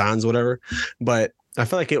like the signs, whatever. But I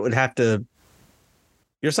feel like your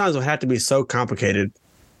signs would have to be so complicated,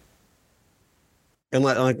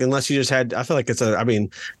 unless you just had. I feel like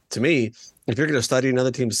to me, if you're going to study another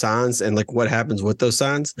team's signs and like what happens with those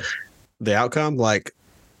signs, the outcome, like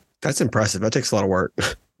that's impressive. That takes a lot of work.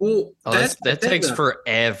 Well, that takes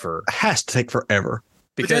forever. It has to take forever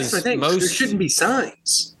because there shouldn't be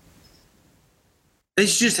signs. They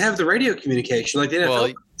should just have the radio communication like the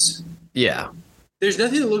NFL. Yeah. There's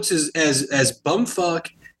nothing that looks as bumfuck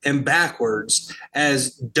and backwards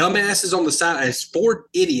as dumbasses on the side, as 4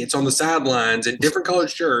 idiots on the sidelines in different colored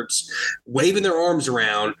shirts waving their arms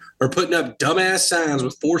around or putting up dumbass signs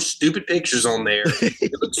with 4 stupid pictures on there.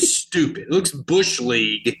 It looks stupid. It looks Bush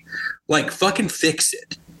League. Like, fucking fix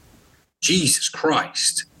it. Jesus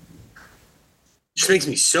Christ. Just makes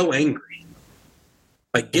me so angry.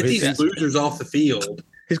 Like, get these losers off the field.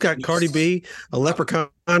 He's got Cardi B, a leprechaun,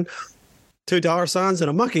 $2 signs, and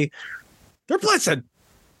a monkey. They're blitzing.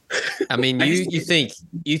 I mean, you think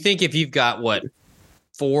if you've got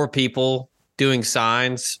 4 people doing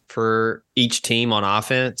signs for each team on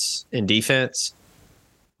offense and defense,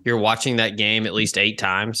 you're watching that game at least 8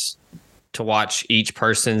 times to watch each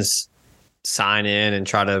person's sign in and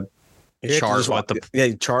try to chart what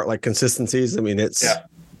the chart like consistencies. I mean, it's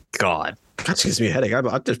God. That gives me a headache.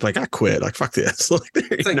 I just like I quit. Like fuck this. Like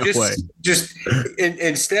there's no way. Just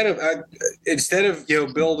instead of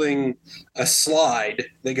building a slide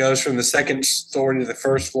that goes from the second story to the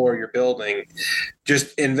first floor of your building,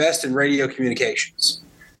 just invest in radio communications.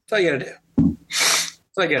 That's all you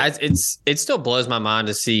got to do. It still blows my mind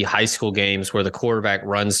to see high school games where the quarterback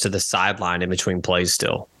runs to the sideline in between plays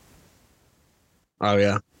still. Oh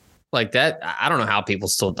yeah. Like that. I don't know how people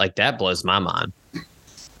still like that. Blows my mind.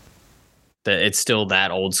 That it's still that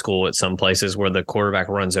old school at some places where the quarterback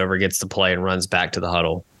runs over, gets the play, and runs back to the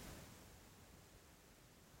huddle.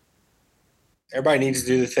 Everybody needs to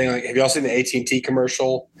do the thing. Like, have y'all seen the AT&T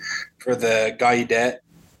commercial for the Gallaudet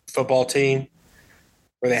football team,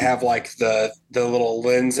 where they have like the little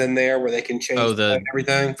lens in there where they can change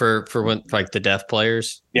everything for when like the deaf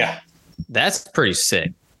players? Yeah, that's pretty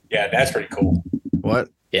sick. Yeah, that's pretty cool. What?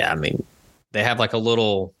 Yeah, I mean, they have like a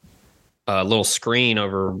little screen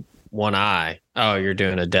over one eye. Oh, you're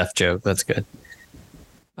doing a deaf joke. That's good.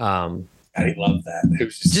 I love that.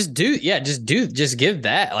 Just give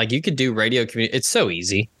that. Like you could do radio community. It's so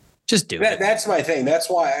easy. Just do it. That's my thing. That's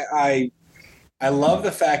why I love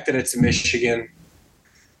the fact that it's Michigan,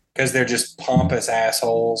 because they're just pompous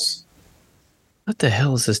assholes. What the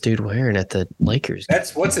hell is this dude wearing at the Lakers game?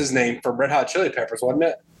 That's what's his name from Red Hot Chili Peppers, wasn't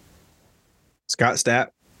it? Scott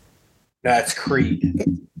Stapp. No, it's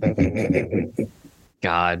Creed.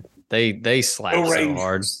 God. They slap so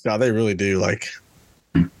hard. No, they really do. Like,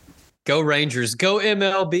 go Rangers, go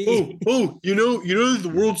MLB. Oh, you know the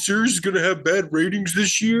World Series is going to have bad ratings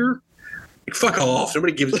this year. Like, fuck off!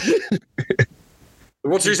 Nobody gives. The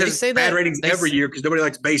World Series has bad ratings every year because nobody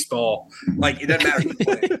likes baseball. Like, it doesn't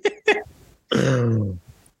matter.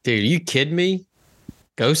 Dude, are you kidding me?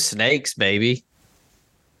 Go Snakes, baby.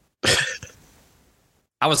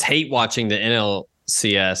 I was hate watching the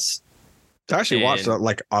NLCS. I actually watched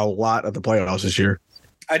like a lot of the playoffs this year.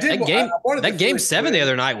 I did. That game 7 the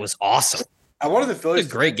other night was awesome. I wanted the Phillies.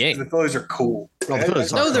 It's a great game. The Phillies are cool. No,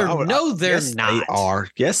 they're yes, not. They are.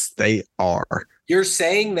 Yes, they are. You're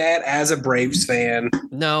saying that as a Braves fan.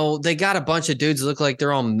 No, they got a bunch of dudes that look like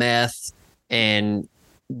they're on meth, and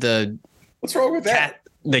what's wrong with that?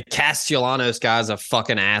 The Castellanos guy's a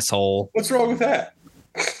fucking asshole. What's wrong with that?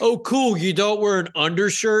 Oh, cool. You don't wear an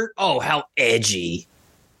undershirt? Oh, how edgy.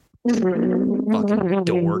 Fucking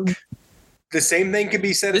dork. The same thing could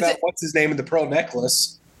be said about what's his name in the pearl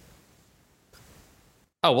necklace.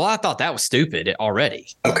 Oh, well, I thought that was stupid already.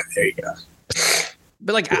 Okay, there you go.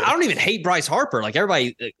 But like, I don't even hate Bryce Harper. Like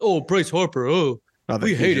everybody, Bryce Harper. Oh,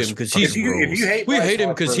 we hate him because he's. We hate him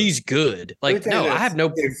because he's good. Like, no, I have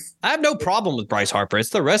no problem with Bryce Harper. It's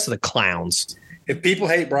the rest of the clowns. If people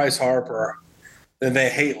hate Bryce Harper, then they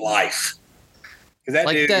hate life.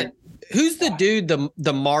 Who's the dude,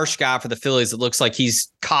 the Marsh guy for the Phillies that looks like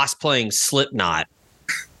he's cosplaying Slipknot?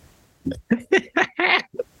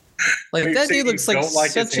 Like that dude looks like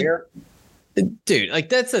such a dude. Like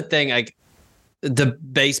that's the thing. Like the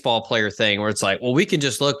baseball player thing where it's like, well, we can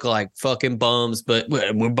just look like fucking bums, but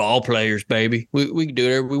we're ball players, baby. We can do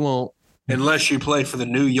whatever we want. Unless you play for the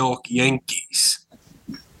New York Yankees.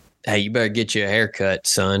 Hey, you better get you a haircut,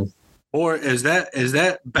 son. Or is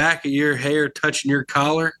that back of your hair touching your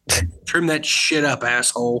collar? Trim that shit up,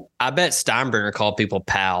 asshole. I bet Steinbrenner called people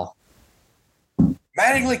pal.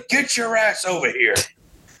 Mattingly, get your ass over here.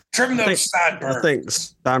 Trim those sideburns. I think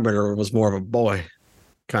Steinbrenner was more of a boy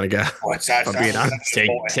kind of guy.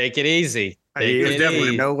 Take it easy. There's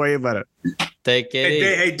definitely no way about it. Take it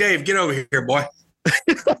easy. Hey, Dave, get over here, boy.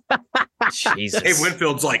 Jesus. Dave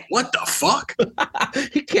Winfield's like, what the fuck?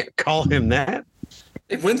 You can't call him that.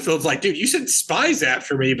 Dave Winfield's like, dude, you sent spies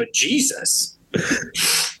after me, but Jesus.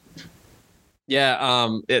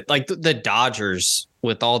 Yeah, like the Dodgers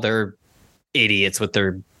with all their idiots with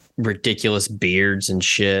their ridiculous beards and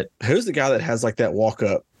shit. Who's the guy that has like that walk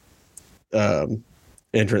up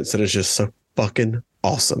entrance that is just so fucking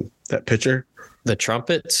awesome? That pitcher? The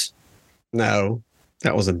Trumpets? No,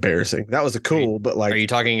 that was embarrassing. That was but like, are you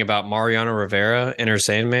talking about Mariano Rivera, Enter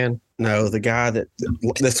Sandman? No, the guy that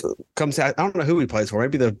this comes out. I don't know who he plays for.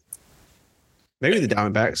 Maybe the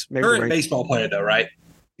Diamondbacks. Maybe current baseball player though, right?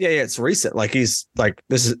 Yeah, it's recent. Like he's like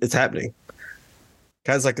it's happening.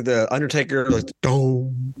 Guys like the Undertaker, like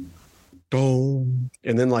dome, dome,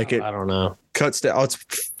 and then like it I don't know. cuts down. Oh, it's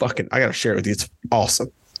fucking. I gotta share it with you. It's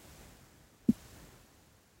awesome.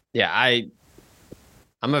 Yeah,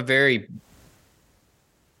 I'm a very,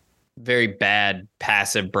 very bad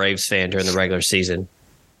passive Braves fan during the regular season.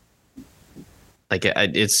 Like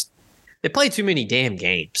they play too many damn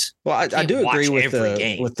games. Well, I do agree with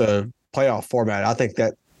game. with the playoff format. I think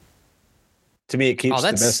that to me it keeps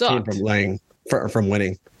the best team from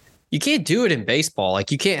winning. You can't do it in baseball.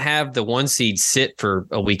 Like you can't have the 1 seed sit for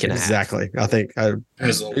a week and a half. Exactly. I think I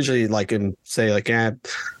usually like and say like,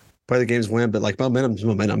 play the games, win, but like momentum's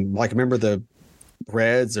momentum. Like remember the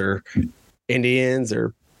Reds or Indians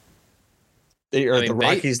or the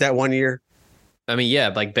Rockies that one year. I mean, yeah,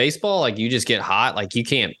 like baseball, like you just get hot. Like you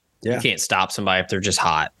can't stop somebody if they're just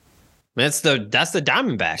hot. I mean, that's the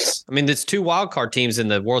Diamondbacks. I mean, it's 2 wild card teams in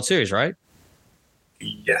the World Series, right?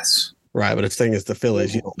 Yes. Right, but the thing is the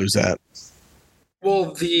Phillies, you don't lose that.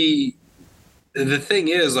 Well, the thing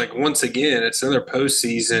is, like, once again, it's another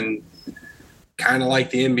postseason, kind of like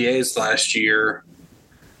the NBA's last year,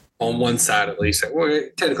 on one side at least. Well,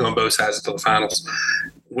 technically on both sides until the finals,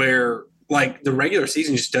 where, like, the regular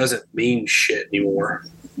season just doesn't mean shit anymore.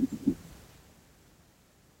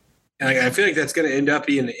 And I feel like that's going to end up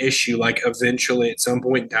being an issue, like, eventually at some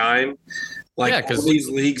point in time. Like, all these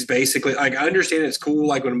leagues basically, like, I understand it's cool,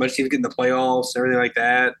 like, when a bunch of teams get in the playoffs and everything like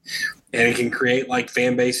that, and it can create, like,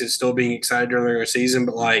 fan bases still being excited during the regular season,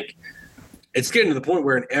 but, like, it's getting to the point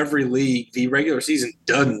where in every league, the regular season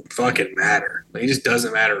doesn't fucking matter. Like, it just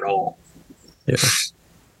doesn't matter at all. Yeah. I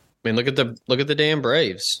mean, look at the damn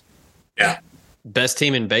Braves. Yeah. Best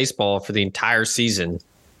team in baseball for the entire season,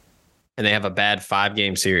 and they have a bad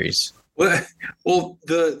 5-game series. Well,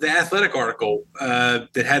 the Athletic article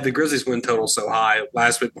that had the Grizzlies win total so high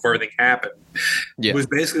last week before everything happened was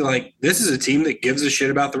basically like, this is a team that gives a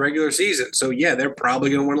shit about the regular season. So, yeah, they're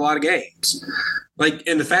probably going to win a lot of games. Like,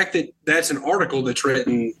 and the fact that that's an article that's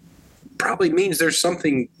written probably means there's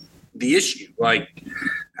something the issue. Like,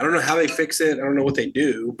 I don't know how they fix it. I don't know what they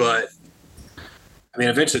do, but, I mean,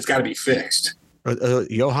 eventually it's got to be fixed.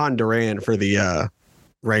 Johan Duran for the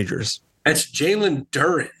Rangers. That's Jalen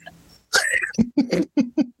Duran.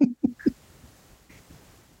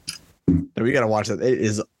 We got to watch that. It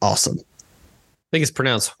is awesome. I think it's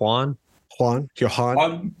pronounced Johan.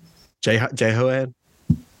 Johan. J-Hoad.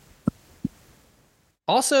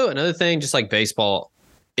 Also, another thing, just like baseball,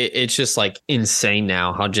 it's just like insane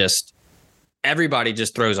now how just everybody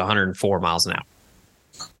just throws 104 miles an hour.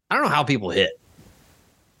 I don't know how people hit.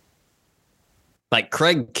 Like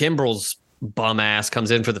Craig Kimbrell's bum ass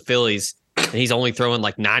comes in for the Phillies, and he's only throwing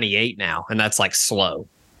like 98 now, and that's like slow.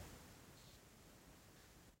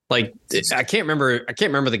 Like I can't remember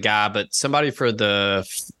the guy, but somebody for the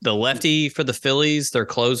lefty for the Phillies, their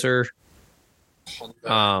closer.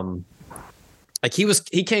 Like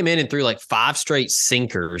he came in and threw like 5 straight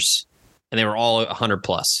sinkers, and they were all 100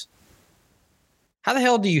 plus. How the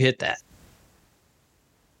hell do you hit that?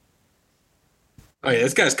 Oh yeah,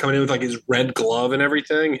 this guy's coming in with like his red glove and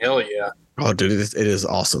everything. Hell yeah! Oh, dude, it is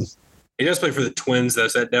awesome. He does play for the Twins, though,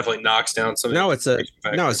 so that definitely knocks down some. No, it's the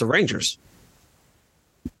Rangers.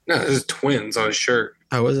 No, this is Twins on his shirt.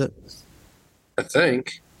 Oh, is it? I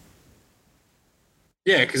think.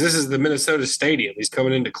 Yeah, because this is the Minnesota Stadium. He's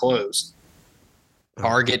coming in to close.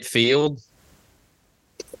 Target Field.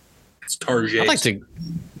 It's Target.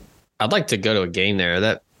 I'd like to go to a game there.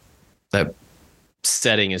 That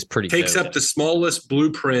setting is pretty. Takes up the smallest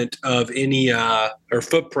blueprint of any or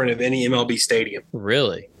footprint of any MLB stadium.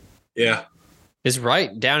 Really? Yeah. It's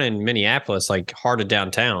right down in Minneapolis, like heart of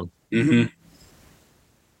downtown. Mm-hmm.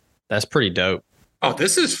 That's pretty dope. Oh,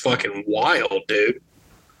 this is fucking wild, dude.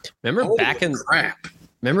 Remember back in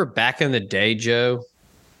the day, Joe,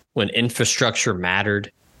 when infrastructure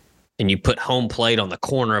mattered and you put home plate on the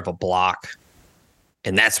corner of a block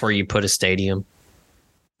and that's where you put a stadium?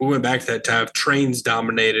 We went back to that time. Trains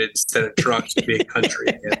dominated instead of trucks to be a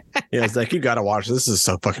country. Yeah, it's like, you got to watch. This is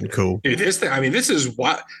so fucking cool. Dude, this is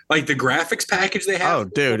what, like the graphics package they have. Oh,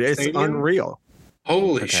 dude, it's unreal.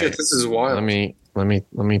 Holy shit, this is wild. Let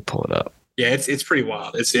me pull it up. Yeah, it's pretty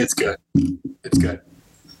wild. It's good. It's good.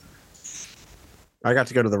 I got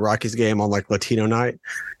to go to the Rockies game on like Latino night,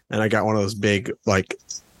 and I got one of those big like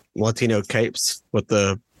Latino capes with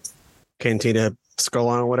the Cantina skull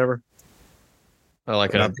on or whatever. Oh,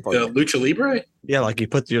 like the Lucha Libre? Yeah, like you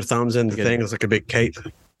put your thumbs in the thing. It's like a big cape.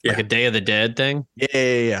 Like a Day of the Dead thing?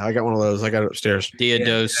 Yeah. I got one of those. I got it upstairs. Dia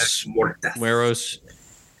dos Muertos.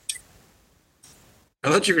 I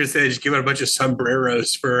thought you were going to say just give out a bunch of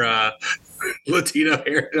sombreros for Latino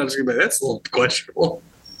hair. I was going to be that's a little questionable.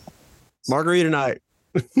 Margarita night.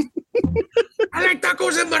 I like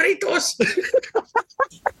tacos and burritos.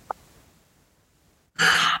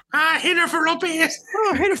 Jennifer Lopez.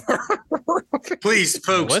 Please,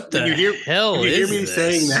 folks. What the when you hell hear is me this?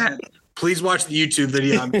 saying that, please watch the YouTube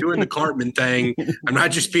video. I'm doing the Cartman thing. I'm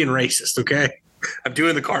not just being racist, okay? I'm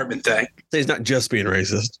doing the Cartman thing. He's not just being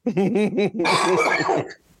racist.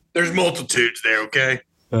 There's multitudes there, okay?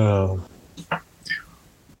 Oh.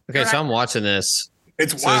 Okay, so I'm watching this.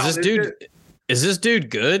 It's So wild. is this dude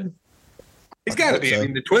good? He's got to be. so. I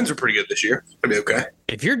mean, the Twins are pretty good this year. I mean, okay.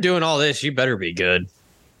 If you're doing all this, you better be good.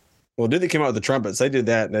 Well, did they come out with the trumpets? They did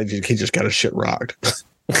that, and he just got his shit rocked.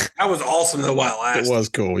 That was awesome though while it It lasted. was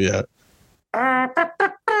cool, yeah. All right,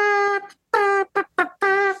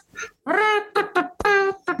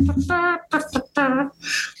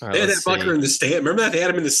 They had that let's see. fucker in the stand. Remember that they had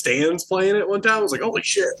him in the stands playing it one time? I was like, holy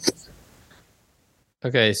shit.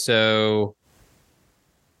 Okay, so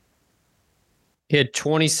he had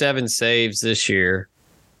 27 saves this year,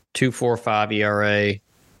 2.45 ERA.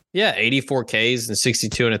 Yeah, 84 Ks and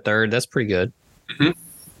 62 and a third. That's pretty good.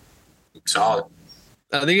 Solid.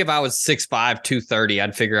 I think if I was 6'5", 230,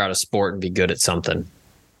 I'd figure out a sport and be good at something.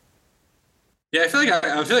 Yeah, I feel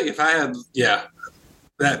like if I had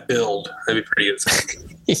that build, that'd be pretty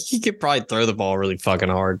good. He could probably throw the ball really fucking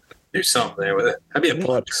hard. Do something there with it. That'd be a You know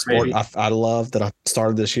what punch, sport maybe. I love that I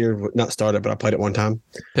started this year? Not started, but I played it one time.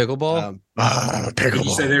 Pickleball? Did you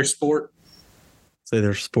say Pickleball. their sport? Say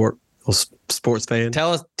they're sport. Sports fan.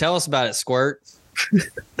 Tell us about it, Squirt.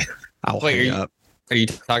 I'll Wait, hang up. Are you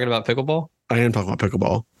talking about pickleball? I am talking about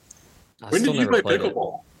pickleball. I When still did you never play played it.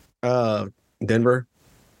 pickleball? Denver.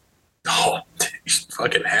 Oh, it's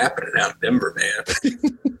fucking happening out in Denver, man.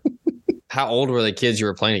 How old were the kids you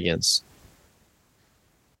were playing against?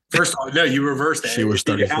 First of all, no, you reversed that. She was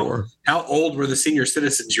 34. How old were the senior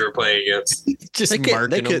citizens you were playing against? Just They can't.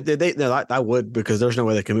 They marking could. them. No, I would because there's no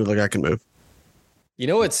way they can move like I can move. You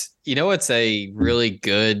know it's a really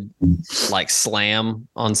good like slam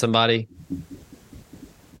on somebody,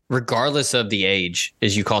 regardless of the age,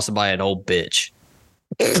 is you call somebody an old bitch.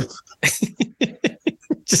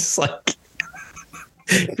 Just like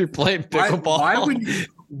if you're playing pickleball.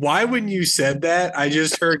 Why when you said that, I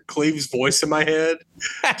just heard Cleve's voice in my head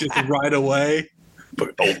just right away.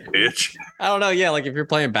 But old bitch. I don't know. Yeah, like if you're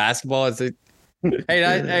playing basketball, it's a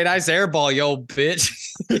hey, nice air ball, you old bitch.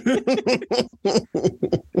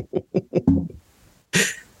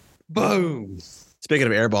 Boom. Speaking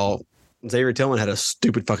of airball, Xavier Tillman had a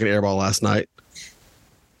stupid fucking airball last night.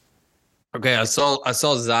 Okay, I saw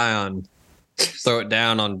Zion throw it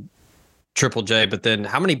down on Triple J, but then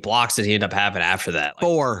how many blocks did he end up having after that? Like,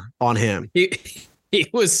 4 on him. he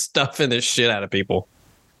was stuffing the shit out of people.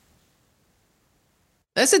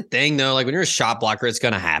 That's the thing, though. Like when you're a shot blocker, it's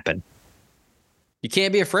gonna happen. You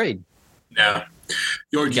can't be afraid. No.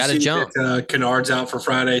 You gotta jump. That, Kennard's out for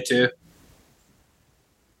Friday too.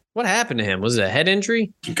 What happened to him? Was it a head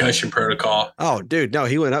injury? Concussion protocol. Oh, dude, no,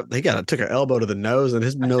 he went up. He took an elbow to the nose, and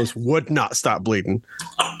his nose would not stop bleeding.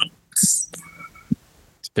 It's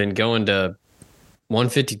been going to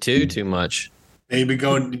 152 too much. Maybe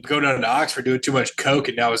going down to Oxford doing too much coke,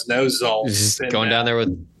 and now his nose is all He's just thin going now. down there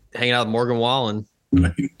with hanging out with Morgan Wallen.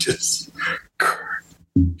 Just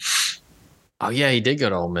Oh yeah, he did go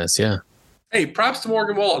to Ole Miss. Yeah. hey, props to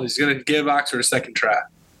Morgan Wallen. He's going to give Oxford a second try.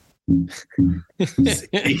 See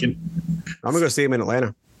if he can I'm gonna go see him in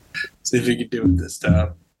Atlanta. do it this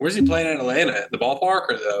time. Where's he playing in Atlanta? At the ballpark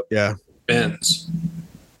or the Yeah, Benz?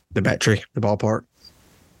 the Battery, the ballpark.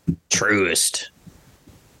 Truest.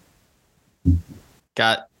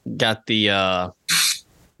 Got the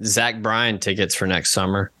Zach Bryan tickets for next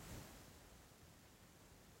summer.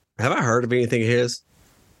 Have I heard of anything of his?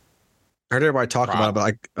 I heard everybody talk about it,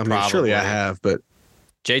 but I mean, surely I Probably. have. But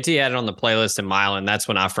JT had it on the playlist in Milan. That's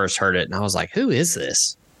when I first heard it, and I was like, "Who is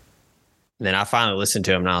this?" And then I finally listened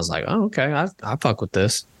to him, and I was like, "Oh, okay, I fuck with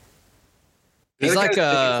this." He's like, is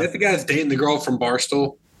that the guy that's dating the girl from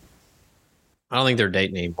Barstool? I don't think they're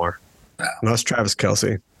dating anymore. no, it's Travis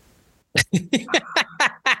Kelce.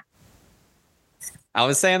 I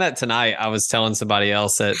was saying that tonight. I was telling somebody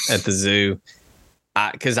else at the zoo,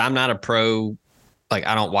 because I'm not a pro. Like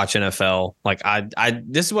I don't watch NFL. Like I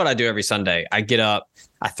this is what I do every Sunday. I get up,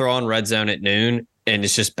 I throw on Red Zone at noon, and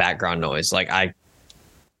it's just background noise. Like I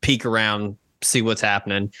peek around, see what's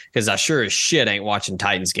happening, because I sure as shit ain't watching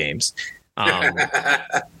Titans games.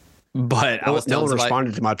 But I was No telling one somebody,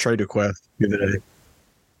 responded to my trade request the other day.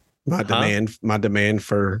 My demand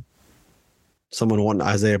for someone wanting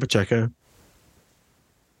Isaiah Pacheco.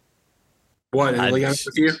 What, in the league I'm with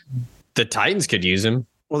you? The Titans could use him.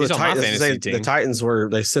 Well, He's on my fantasy team. The Titans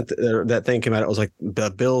they sent that thing came out. It was like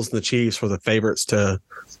the Bills and the Chiefs were the favorites to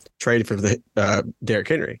trade for the Derrick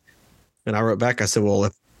Henry. And I wrote back, I said, well,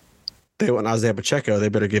 if they want Isaiah Pacheco, they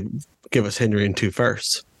better give us Henry in 2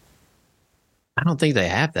 firsts. I don't think they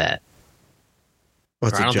have that.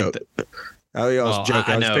 What's a joke? I was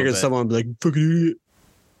joking. I was figuring someone would be like, fucking idiot.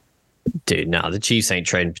 Dude, no, the Chiefs ain't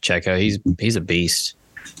trading Pacheco. He's a beast.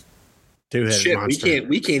 Shit, monster.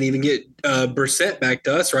 We can't even get Brissett back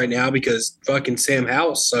to us right now because fucking Sam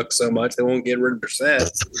Howell sucks so much they won't get rid of Brissett.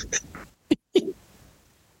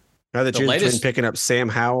 Now that you're picking up Sam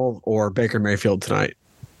Howell or Baker Mayfield tonight.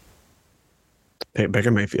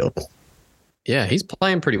 Baker Mayfield. Yeah, he's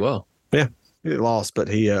playing pretty well. Yeah, he lost, but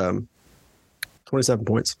he 27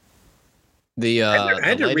 points. I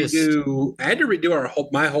had to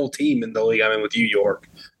redo my whole team in the league I'm in with you, York.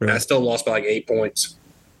 Really? And I still lost by like 8 points.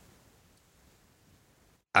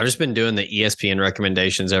 I've just been doing the ESPN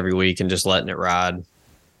recommendations every week and just letting it ride.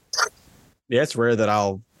 Yeah, it's rare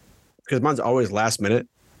that because mine's always last minute.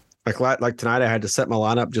 Like tonight, I had to set my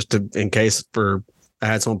lineup just in case I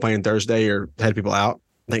had someone playing Thursday or had people out.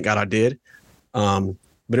 Thank God I did. But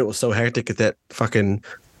it was so hectic at that fucking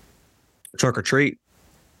trunk or treat.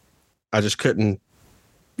 I just couldn't.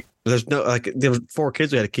 There was 4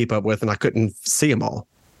 kids we had to keep up with, and I couldn't see them all.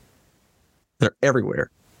 They're everywhere.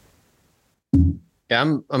 Yeah,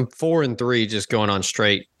 I'm 4-3, just going on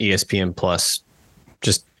straight ESPN Plus,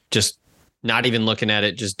 just not even looking at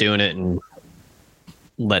it, just doing it and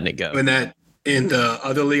letting it go. In the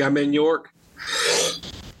other league I'm in, York,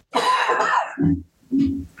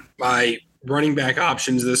 my running back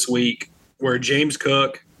options this week were James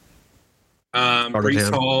Cook, Breece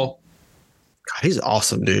Hall. God, he's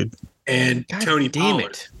awesome, dude. And Tony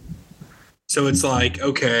Pollard. So it's like,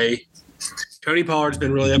 okay, Tony Pollard's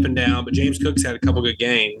been really up and down, but James Cook's had a couple good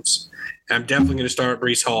games. And I'm definitely going to start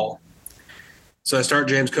Breece Hall. So I start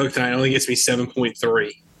James Cook tonight. It only gets me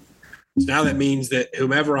 7.3. So now that means that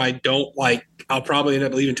whomever I don't like, I'll probably end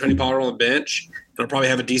up leaving Tony Pollard on the bench, and I'll probably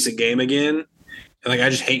have a decent game again. And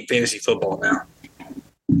I just hate fantasy football now.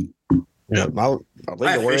 Yeah, my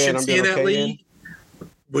efficiency in that league,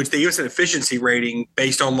 which they give us an efficiency rating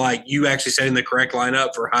based on you actually setting the correct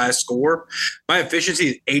lineup for highest score. My efficiency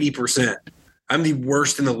is 80%. I'm the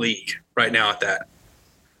worst in the league right now at that.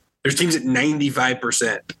 There's teams at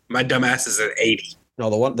 95%. My dumbass is at 80. No,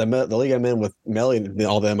 the league I'm in with Melly and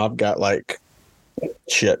all them, I've got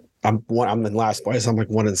shit. I'm in last place. I'm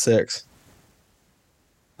 1-6.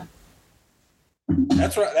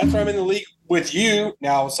 That's right. That's why I'm in the league with you.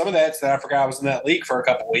 Now, some of that's that I forgot I was in that league for a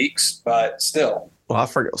couple weeks, but still. Well, I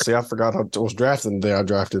forgot. See, I forgot I was drafting the day I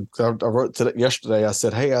drafted. I wrote to it yesterday. I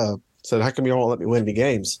said, "Hey, how come you don't let me win any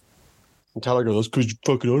games?" And Tyler goes, "Because you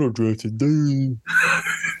fucking auto drafted." That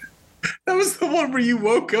was the one where you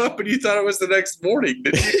woke up and you thought it was the next morning,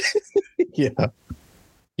 didn't you? Yeah.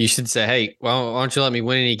 You should say, "Hey, well, why don't you let me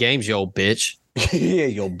win any games, you old bitch?" Yeah,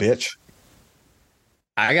 you old bitch.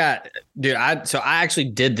 I actually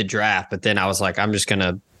did the draft, but then I was like, I'm just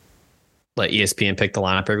gonna let ESPN pick the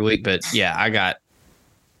lineup every week. But yeah, I got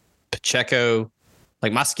Pacheco.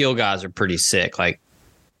 My skill guys are pretty sick.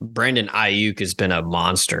 Brandon Ayuk has been a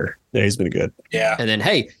monster. Yeah, he's been good. Yeah. And then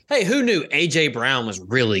hey, who knew AJ Brown was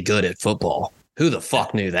really good at football? Who the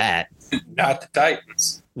fuck knew that? Not the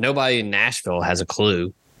Titans. Nobody in Nashville has a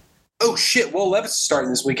clue. Oh shit! Will Levis is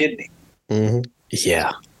starting this week, isn't he? Mm-hmm.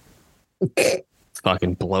 Yeah.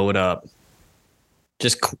 Fucking blow it up.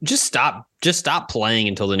 Just stop playing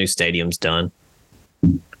until the new stadium's done.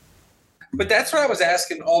 But that's what I was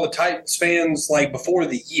asking all the Titans fans before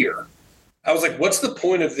the year. I was like, what's the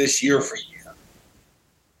point of this year for you?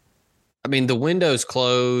 I mean, the window's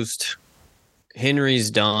closed.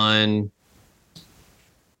 Henry's done.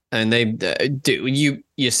 And you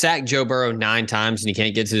sack Joe Burrow 9 times and you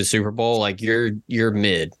can't get to the Super Bowl. You're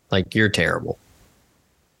mid. You're terrible.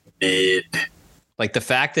 Mid. The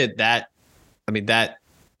fact that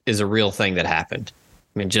is a real thing that happened.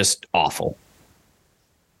 I mean, just awful.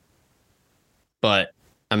 But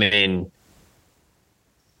I mean,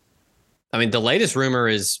 the latest rumor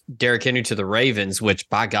is Derrick Henry to the Ravens, which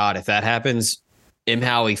by God, if that happens, M.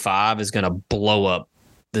 Howie 5 is going to blow up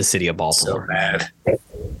the city of Baltimore. So bad.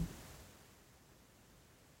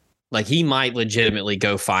 He might legitimately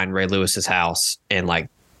go find Ray Lewis's house and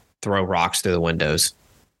throw rocks through the windows.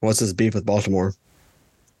 What's his beef with Baltimore?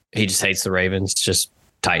 He just hates the Ravens, just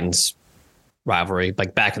Titans rivalry.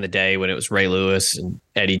 Back in the day when it was Ray Lewis and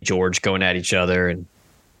Eddie George going at each other. And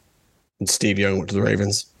Steve Young went to the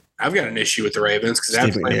Ravens. I've got an issue with the Ravens because I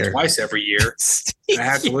have to play them twice every year. I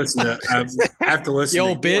have to listen to. I have to listen. You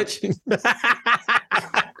old bitch.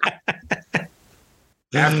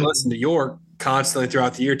 I have to listen to York constantly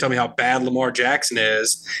throughout the year, tell me how bad Lamar Jackson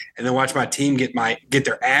is, and then watch my team get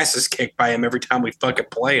their asses kicked by him every time we fucking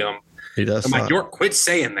play them. He does. I'm like, York, quit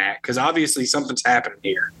saying that because obviously something's happening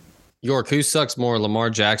here. York, who sucks more, Lamar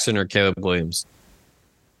Jackson or Caleb Williams?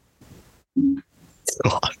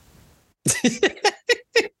 God.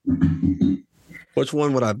 Which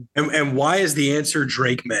one would I? And why is the answer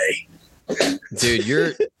Drake May?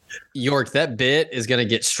 Dude, York, that bit is going to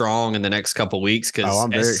get strong in the next couple weeks because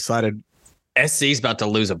I'm very excited. SC's about to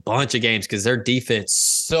lose a bunch of games because their defense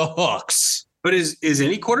sucks. But is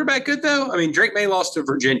any quarterback good though? I mean, Drake May lost to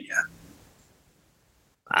Virginia.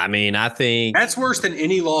 I mean, I think that's worse than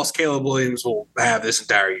any loss Caleb Williams will have this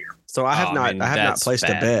entire year. So I have not placed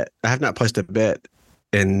a bet. I have not placed a bet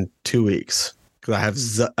in 2 weeks because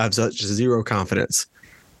I have such zero confidence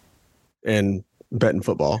in betting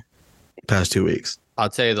football the past 2 weeks. I'll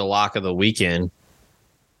tell you the lock of the weekend.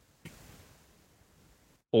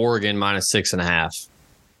 Oregon -6.5.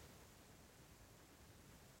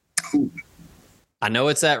 I know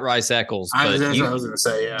it's at Rice Eccles, but that's what I was going to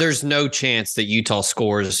say. Yeah. There's no chance that Utah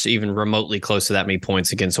scores even remotely close to that many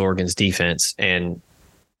points against Oregon's defense. And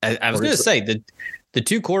I was going to say the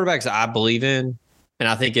two quarterbacks I believe in, and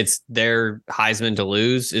I think it's their Heisman to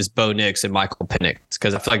lose, is Bo Nix and Michael Penix,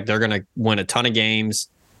 because I feel like they're going to win a ton of games,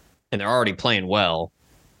 and they're already playing well,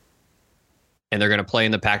 and they're going to play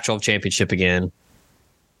in the Pac-12 championship again.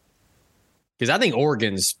 Because I think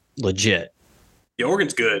Oregon's legit. Yeah,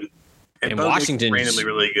 Oregon's good. And Washington's randomly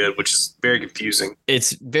really good, which is very confusing.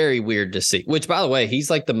 It's very weird to see. Which, by the way,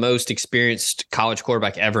 he's like the most experienced college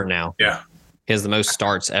quarterback ever now. Yeah. He has the most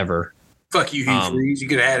starts ever. Fuck you, Hugh Freeze. You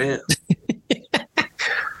could add him.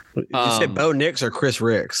 You said Bo Nix or Chris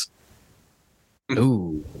Ricks?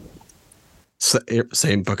 Ooh.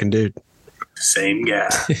 Same fucking dude. Same guy.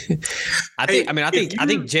 I think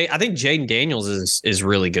Jaden Daniels is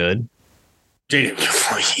really good.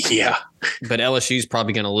 Yeah. But LSU's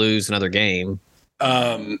probably going to lose another game.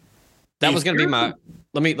 That was going to be my.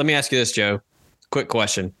 Let me ask you this, Joe. Quick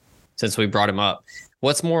question, since we brought him up.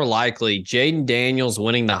 What's more likely, Jaden Daniels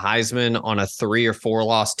winning the Heisman on a 3 or 4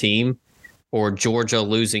 loss team, or Georgia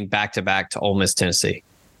losing back-to-back to Ole Miss, Tennessee?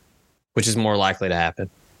 Which is more likely to happen?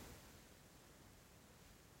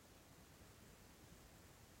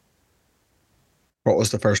 What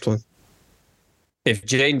was the first one? If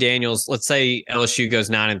Jaden Daniels, let's say LSU goes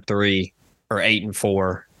 9-3 or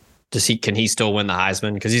 8-4, can he still win the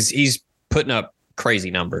Heisman? Because he's putting up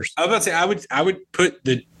crazy numbers. I was about to say I would put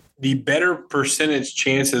the better percentage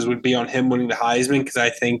chances would be on him winning the Heisman, because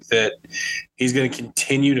I think that he's going to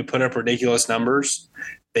continue to put up ridiculous numbers.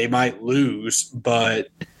 They might lose, but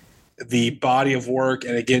the body of work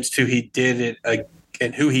and against who he did it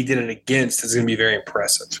and who he did it against is going to be very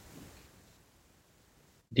impressive.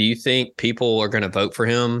 Do you think people are going to vote for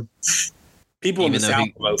him? People in the South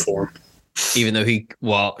will vote for him. Even though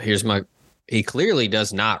he clearly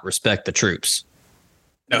does not respect the troops.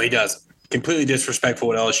 No, he doesn't. Completely disrespectful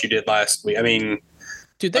what LSU did last week. I mean,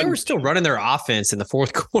 dude, they were still running their offense in the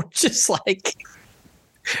fourth quarter, just like,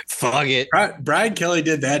 fuck it. Brian Kelly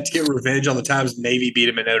did that to get revenge on the times Navy beat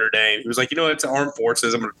him at Notre Dame. He was like, you know what? It's the armed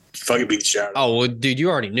forces. I'm going to fucking beat the shit out of them. Oh, well, dude, you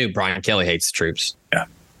already knew Brian Kelly hates the troops. Yeah.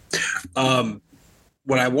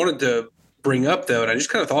 What I wanted to bring up, though, and I just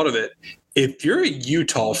kind of thought of it, if you're a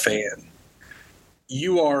Utah fan,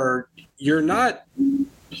 you're not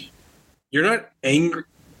angry.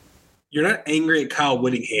 You're not angry at Kyle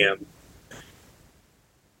Whittingham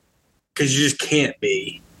because you just can't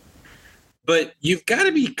be. But you've got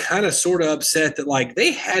to be kind of sort of upset that, like,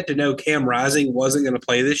 they had to know Cam Rising wasn't going to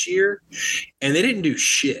play this year, and they didn't do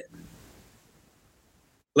shit.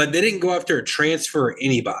 Like, they didn't go after a transfer or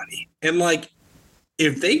anybody. And, like,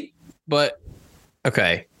 if they – But,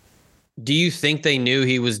 okay, do you think they knew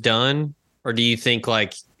he was done, or do you think,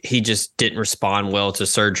 like, he just didn't respond well to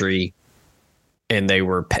surgery and they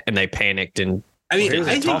panicked? And I mean,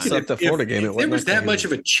 I think that the Florida game, if there was that much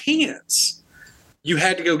of a chance, you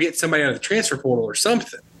had to go get somebody out of the transfer portal or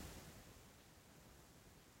something.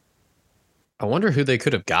 I wonder who they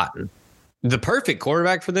could have gotten. The perfect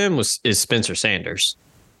quarterback for them is Spencer Sanders,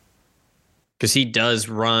 because he does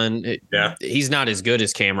run. Yeah, he's not as good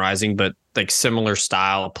as Cam Rising, but like similar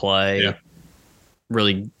style of play. Yeah.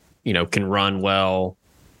 Really, can run well.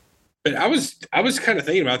 But I was kind of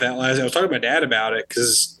thinking about that last. I was talking to my dad about it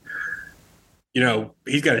because,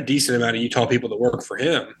 he's got a decent amount of Utah people that work for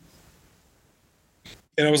him,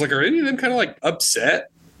 and I was like, are any of them kind of like upset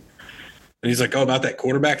And he's like, oh, about that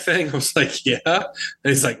quarterback thing? I was like, yeah. And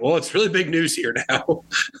he's like, well, it's really big news here now.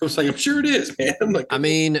 I was like, I'm sure it is, man. Like, I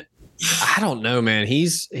mean, I don't know, man.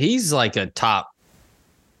 He's like a top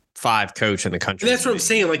 5 coach in the country. And that's what I'm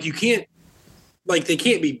saying. Like, you can't, like, they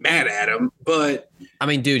can't be mad at him. But I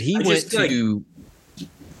mean, dude, he went to,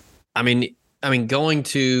 I mean, going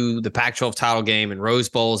to the Pac-12 title game and Rose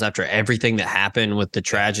Bowls after everything that happened with the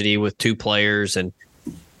tragedy with 2 players. And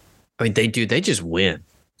I mean, they just win.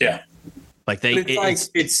 Yeah. Like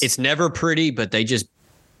it's never pretty, but they just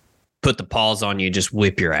put the paws on you, just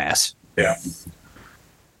whip your ass. Yeah.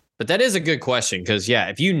 But that is a good question because, yeah,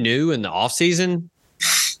 if you knew in the offseason.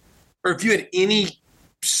 Or if you had any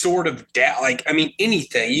sort of doubt, like, I mean,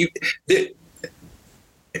 anything, they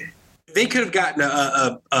could have gotten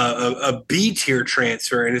a B tier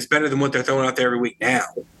transfer, and it's better than what they're throwing out there every week now.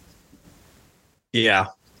 Yeah.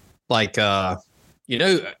 Like, I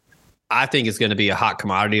think it's going to be a hot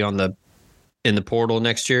commodity in the portal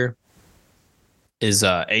next year is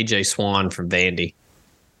AJ Swan from Vandy.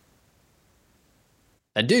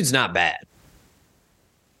 That dude's not bad.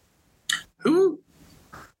 Who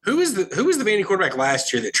was the Vandy quarterback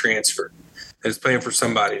last year that transferred? That's playing for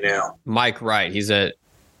somebody now. Mike Wright. He's at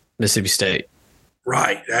Mississippi State.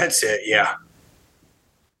 Right, that's it. Yeah.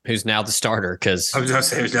 Who's now the starter? Because I was going to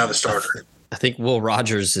say who's now the starter. I think Will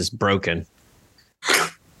Rogers is broken.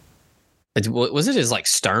 Was it his like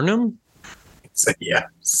sternum? So, yeah,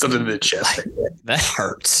 something in the chest. That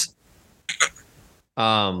hurts.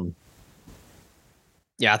 Yeah,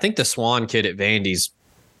 I think the Swan kid at Vandy's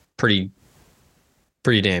pretty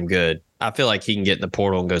damn good. I feel like he can get in the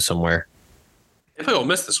portal and go somewhere. They play Ole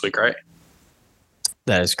Miss this week, right?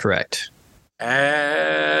 That is correct.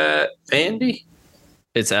 At Vandy?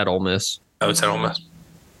 It's at Ole Miss. Oh, it's at Ole Miss.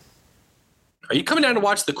 Are you coming down to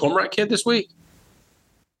watch the Cormorant kid this week?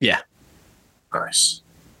 Yeah. Nice.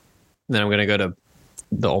 Then I'm going to go to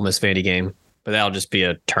the Ole Miss Vandy game, but that'll just be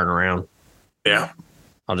a turnaround. Yeah.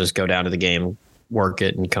 I'll just go down to the game, work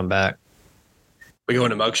it, and come back. We going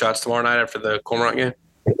to mug shots tomorrow night after the Cormorant game?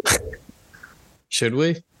 Should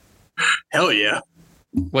we? Hell yeah.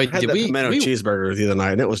 Wait, I had that pimento cheeseburger the other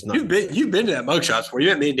night, and it was nice. You've been to that mug shots before. You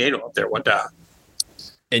met me and Daniel up there one time.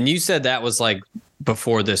 And you said that was like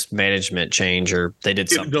before this management change, or they did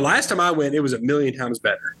something. The last time I went, it was a million times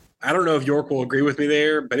better. I don't know if York will agree with me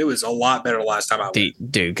there, but it was a lot better the last time I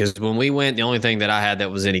went. Dude, because when we went, the only thing that I had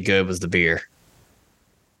that was any good was the beer.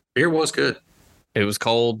 Beer was good. It was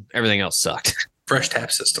cold. Everything else sucked. Fresh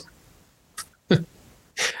tap system. I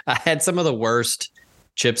had some of the worst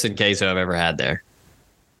chips and queso I've ever had there.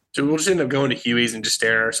 So we'll just end up going to Huey's and just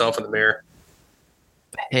staring at ourselves in the mirror.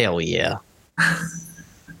 Hell yeah.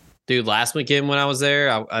 Dude, last weekend when I was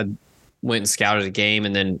there, I went and scouted a game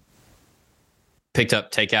and then picked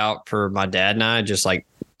up takeout for my dad and I. I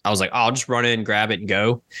was like, oh, I'll just run in, grab it, and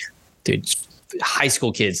go. Dude, high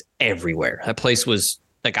school kids everywhere. That place was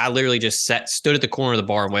like, I literally just stood at the corner of the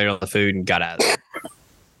bar and waited on the food and got out of there.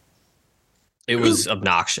 It was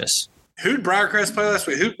obnoxious. Who did Briarcrest play last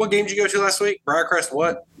week? What game did you go to last week? Briarcrest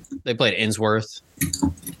what? They played Innsworth.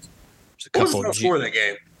 What was the final score of that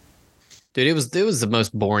game? Dude, it was the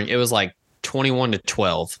most boring. It was like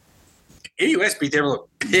 21-12. NUS beat them look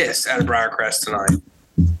pissed out of Briarcrest tonight.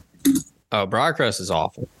 Oh, Briarcrest is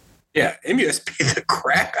awful. Yeah, MUS beat the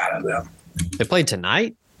crap out of them. They played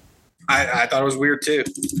tonight? I thought it was weird too.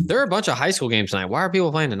 There are a bunch of high school games tonight. Why are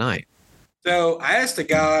people playing tonight? So I asked a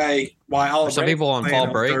guy why all some people on fall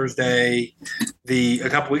break Thursday a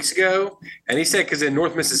couple weeks ago, and he said because in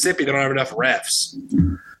North Mississippi they don't have enough refs,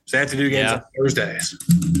 so they have to do games on Thursdays.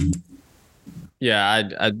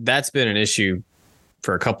 Yeah, that's been an issue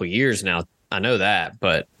for a couple of years now. I know that,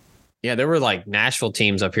 but yeah, there were like Nashville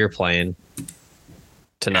teams up here playing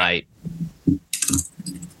tonight.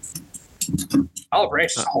 Olive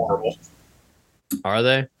Branch is horrible. Are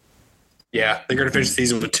they? Yeah, they're going to finish the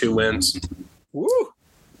season with 2 wins. Woo!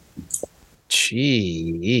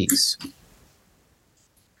 Jeez.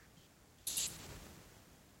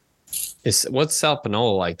 What's South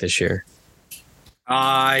Panola like this year?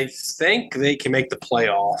 I think they can make the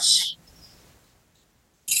playoffs.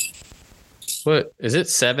 What is it?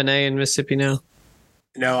 7A in Mississippi now?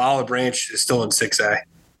 No, Olive Branch is still in 6A.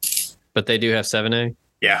 But they do have 7A?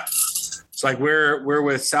 Yeah. It's like we're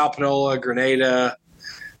with South Panola, Grenada,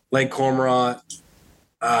 Lake Cormorant,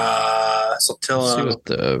 Saltillo. Let's see what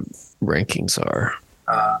the rankings are.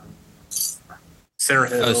 Center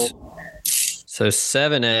Hill. So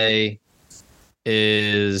 7A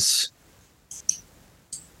is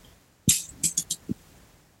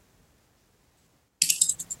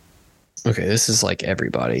okay. This is like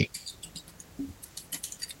everybody.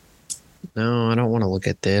 No, I don't want to look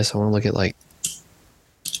at this. I want to look at like.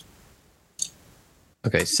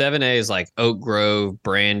 Okay, 7A is like Oak Grove,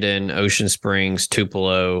 Brandon, Ocean Springs,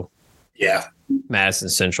 Tupelo, Yeah. Madison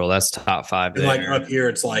Central. That's top 5 And there. like up here,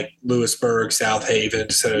 it's like Lewisburg, South Haven,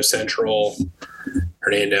 DeSoto Central,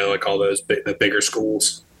 Hernando, like all those the bigger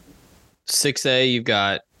schools. 6A, you've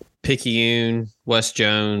got Picayune, West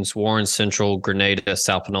Jones, Warren Central, Grenada,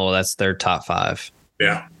 South Panola. That's their top 5.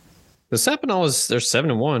 Yeah. The South Panolas, they're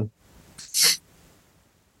 7-1.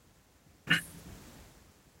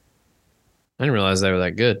 I didn't realize they were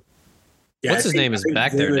that good. Yeah, What's his name is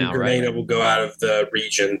back there now, Grenada right? will go out of the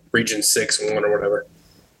region 6-1 or whatever.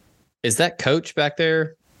 Is that coach back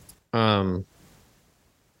there? Did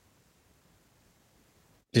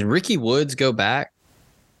Ricky Woods go back?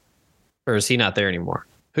 Or is he not there anymore?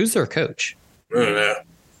 Who's their coach? I don't know.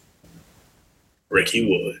 Ricky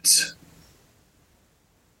Woods.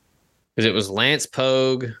 Because it was Lance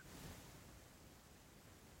Pogue.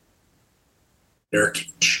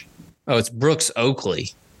 Nurkic. Oh, it's Brooks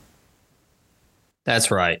Oakley.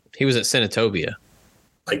 That's right. He was at Senatobia.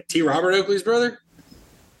 Like T. Robert Oakley's brother?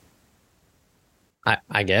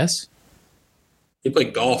 I guess. He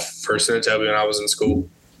played golf for Senatobia when I was in school.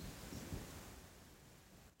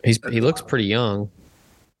 He looks pretty young.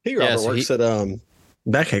 He works at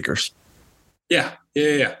Backacres. Yeah.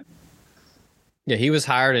 Yeah, he was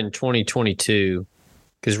hired in 2022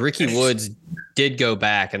 because Ricky Woods did go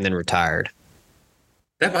back and then retired.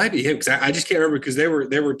 That might be him because I just can't remember because there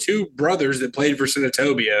were two brothers that played for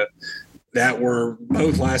Senatobia that were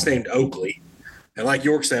both last named Oakley. And like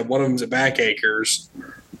York said, one of them's at Backacres.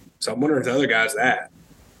 So I'm wondering if the other guy's that.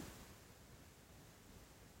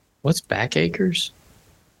 What's Backacres?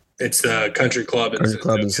 It's the country club in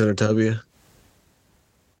Senatobia.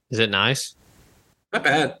 Is it nice? Not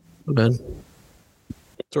bad. Not bad.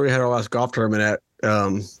 It's already had our last golf tournament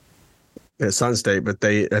at Sun State, but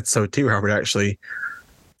that's so T. Robert actually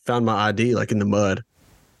found my ID like in the mud.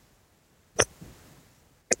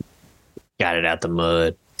 Got it out the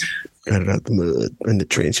mud. Got it out the mud in the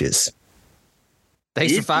trenches.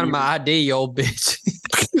 Thanks for finding my ID, you old bitch.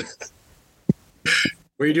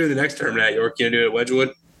 Where are you doing the next term at, York? You gonna do it at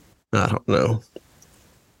Wedgwood? I don't know.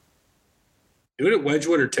 Do it at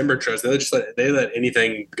Wedgwood or Timber Trust. They let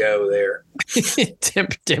anything go there.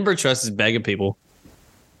 Timber Trust is begging people.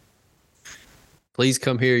 Please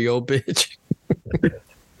come here, you old bitch.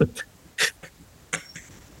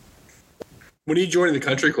 When are you joining the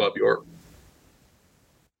country club, York?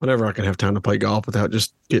 Whenever I can have time to play golf without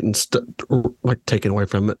just getting taken away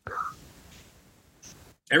from it.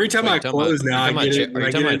 Every time I close now, are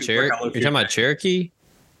you talking about Cherokee?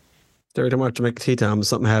 Every time I have to make tea time,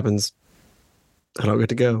 something happens. I don't get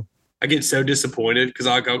to go. I get so disappointed because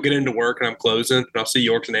I'll get into work and I'm closing and I'll see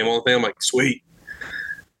York's name on the thing. I'm like, sweet.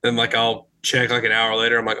 Then I'll check like an hour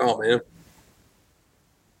later. I'm like, oh man,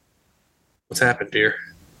 what's happened, dear?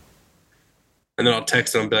 And then I'll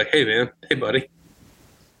text him and be like, hey man, hey buddy.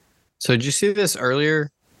 So did you see this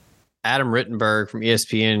earlier? Adam Rittenberg from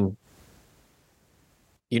ESPN.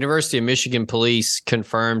 University of Michigan police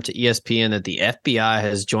confirmed to ESPN that the FBI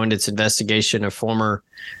has joined its investigation of former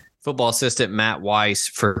football assistant Matt Weiss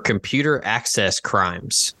for computer access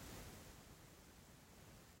crimes.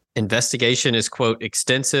 Investigation is, quote,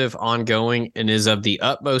 extensive, ongoing, and is of the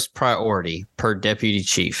utmost priority, per deputy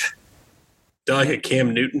chief. Is that like a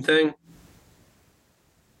Cam Newton thing?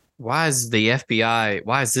 Why is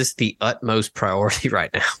this the utmost priority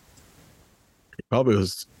right now? He probably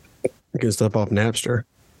was getting stuff off Napster.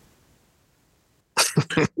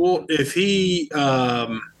 Well, if he,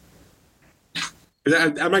 I'm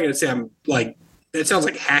not going to say I'm like, it sounds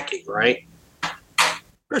like hacking, right?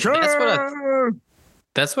 That's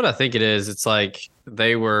what I think it is. It's like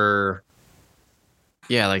they were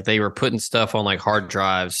putting stuff on like hard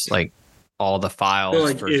drives, like all the files So,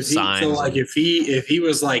 like, for if signs. if he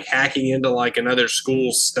was like hacking into like another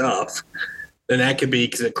school's stuff, then that could be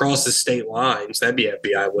because it crosses state lines. That'd be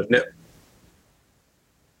FBI, wouldn't it?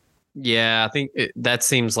 Yeah, I think that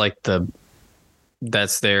seems like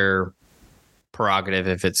that's their prerogative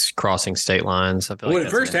if it's crossing state lines. I feel When like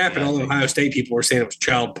it first happened, all the Ohio State people were saying it was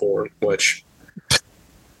child porn, which I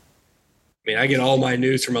mean, I get all my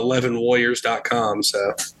news from 11warriors.com.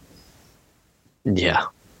 So yeah.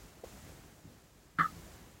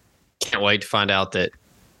 Can't wait to find out that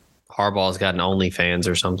Harbaugh's got an OnlyFans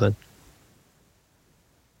or something.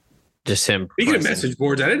 Just him. Speaking of message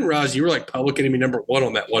boards, I didn't realize you were like public enemy number one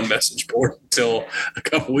on that one message board until a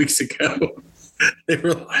couple weeks ago. They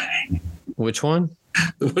were like, which one?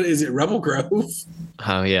 what is it, Rebel Grove?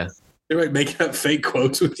 Oh, yeah. They're like making up fake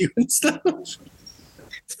quotes with you and stuff.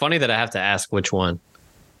 It's funny that I have to ask which one.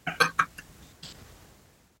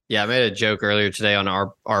 Yeah, I made a joke earlier today on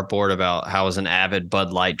our board about how I was an avid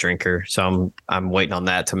Bud Light drinker, so I'm waiting on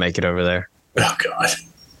that to make it over there. Oh God.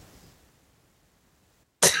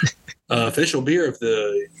 Official beer of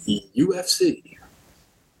the UFC.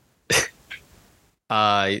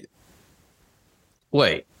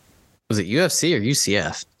 Wait, was it UFC or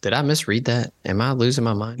UCF? Did I misread that? Am I losing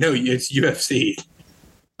my mind? No, it's UFC.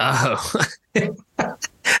 Oh,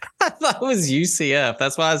 I thought it was UCF.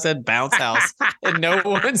 That's why I said bounce house, and no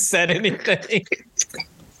one said anything.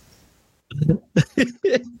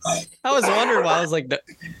 I was wondering why. I was like, no.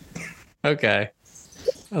 Okay.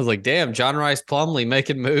 I was like, damn, John Rice Plumlee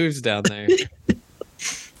making moves down there.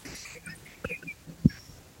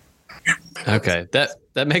 Okay,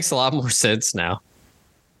 that makes a lot more sense now.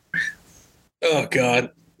 Oh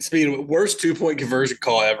God. Speaking of worst 2-point conversion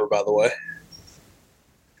call ever, by the way.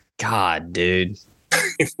 God, dude.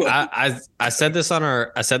 I said this on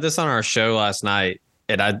our show last night,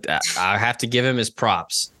 and I have to give him his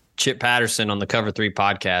props. Chip Patterson on the Cover 3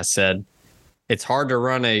 podcast said it's hard to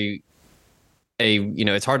run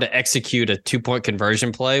it's hard to execute a 2-point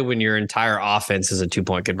conversion play when your entire offense is a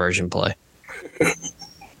 2-point conversion play. I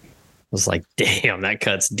was like, damn, that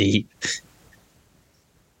cuts deep.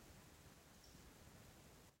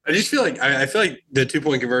 I just feel like the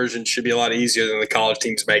 2-point conversion should be a lot easier than the college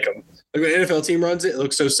teams make them. Like when an NFL team runs it, it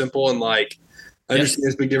looks so simple and like I understand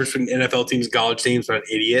there's a big difference between NFL teams and college teams. I'm an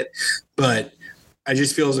idiot, but I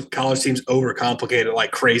just feel as if college teams overcomplicate it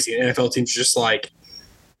like crazy, and NFL teams just like,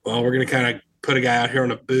 well, we're going to kind of put a guy out here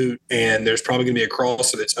on a boot, and there's probably going to be a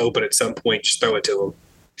crosser that's open at some point. Just throw it to him.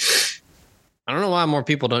 I don't know why more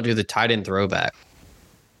people don't do the tight end throwback.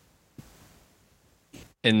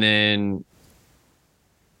 And then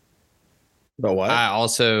But what? I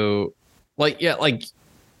also like a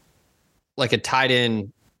tight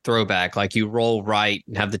end throwback. Like you roll right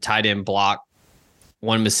and have the tight end block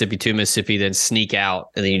 1 Mississippi, 2 Mississippi, then sneak out,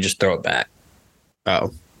 and then you just throw it back.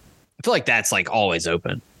 Oh, I feel like that's like always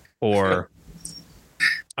open. Or,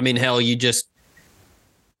 I mean, hell, you just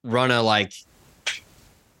run an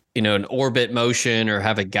orbit motion or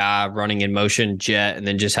have a guy running in motion jet and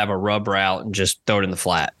then just have a rub route and just throw it in the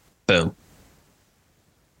flat. Boom.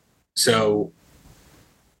 So,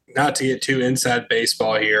 not to get too inside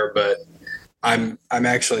baseball here, but I'm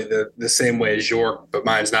actually the same way as York, but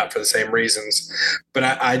mine's not for the same reasons. But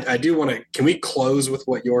I do want to. Can we close with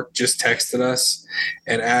what York just texted us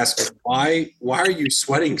and ask why are you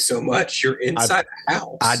sweating so much? You're inside the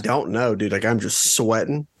house. I don't know, dude. Like I'm just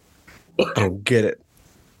sweating. I don't get it.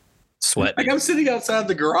 Sweat. Like I'm sitting outside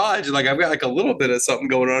the garage, and like I've got like a little bit of something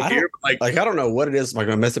going on here. But like I don't know what it is. Like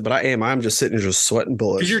I missed it, but I am. I'm just sitting here just sweating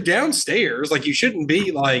bullets. Because you're downstairs, like you shouldn't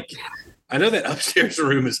be like. I know that upstairs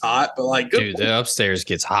room is hot, but like, dude, the upstairs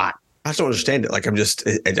gets hot. I just don't understand it. Like I'm just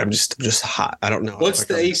hot. I don't know. What's like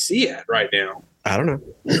the AC at right now? I don't know.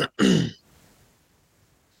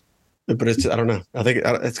 But I don't know. I think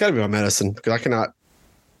it's got to be my medicine because I cannot.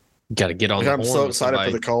 Got to get on. I'm so excited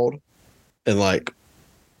for the cold, and like,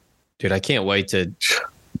 dude, I can't wait to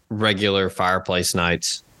regular fireplace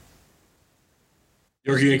nights.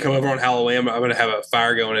 You're gonna come over on Halloween. I'm gonna have a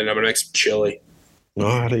fire going, and I'm gonna make some chili. No,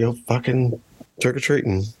 I had to go fucking trick or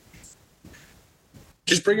treating.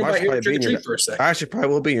 Just bring it back here trick or treat for a second. I actually probably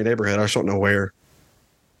will be in your neighborhood. I just don't know where.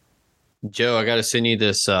 Joe, I got to send you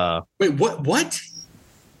this. Wait, what?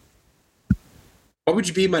 Why would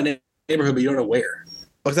you be in my neighborhood, but you don't know where?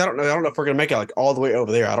 Because I don't know if we're gonna make it like all the way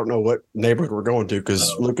over there. I don't know what neighborhood we're going to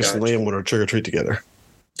because Lucas and Liam want to trick or treat together.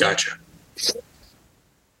 Gotcha.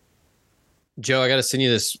 Joe, I got to send you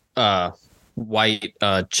this white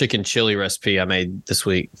chicken chili recipe I made this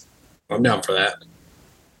week. I'm down for that.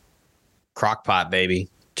 Crock pot, baby.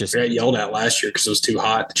 Just I got yelled at last year because it was too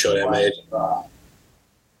hot. The chili I made.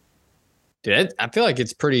 Dude, I feel like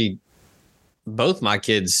it's pretty. Both my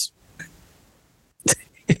kids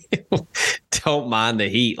don't mind the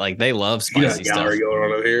heat. Like they love spicy stuff. Gallery going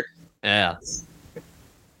on over here. Yeah.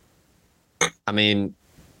 I mean,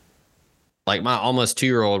 like my almost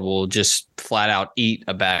 2-year-old will just flat out eat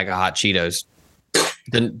a bag of hot Cheetos.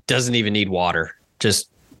 Then doesn't even need water. Just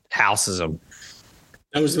houses them.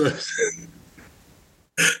 That was the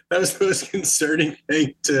most concerning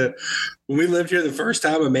thing to when we lived here the first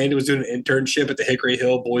time. Amanda was doing an internship at the Hickory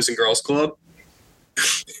Hill Boys and Girls Club.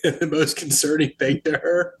 And the most concerning thing to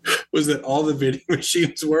her was that all the vending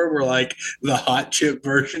machines were like the hot chip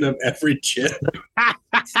version of every chip.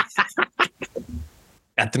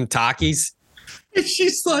 At them Takis. And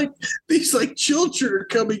she's like, these like children are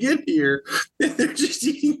coming in here and they're just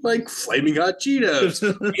eating like flaming hot Cheetos,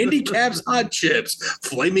 Andy Caps hot chips,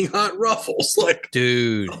 flaming hot Ruffles. Like,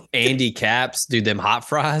 dude, Andy Caps, dude, them hot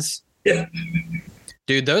fries. Yeah.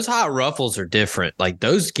 Dude, those hot ruffles are different. Like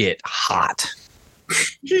those get hot.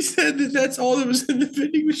 She said that that's all that was in the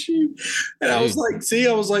vending machine. And I was like,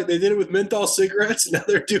 they did it with menthol cigarettes, and now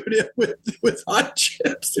they're doing it with hot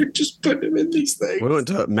chips. They're just putting them in these things. We went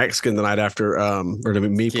to Mexican the night after, or to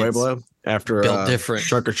Mi Pueblo after different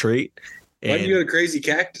Trunk or Treat. Why did you go to Crazy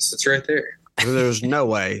Cactus? It's right there. There was no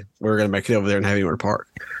way we were going to make it over there in Heavyward Park.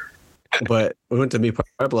 But we went to Mi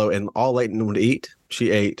Pueblo, and all Leighton would eat,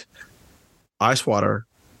 she ate ice water,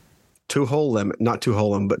 not two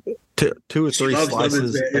whole lemon, but two or three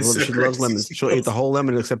slices. She loves lemons. She'll eat the whole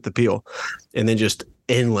lemon except the peel, and then just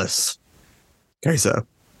endless queso.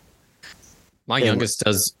 My youngest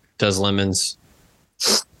does lemons.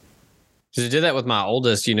 Because you did that with my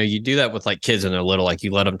oldest. You know, you do that with like kids when they're little. Like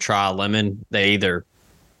you let them try a lemon, they either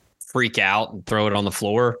freak out and throw it on the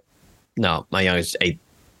floor. No, my youngest ate.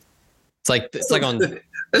 It's like on.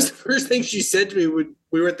 That's the first thing she said to me when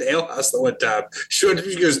we were at the ale house the one time. She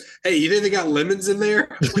goes, "Hey, you think they got lemons in there?"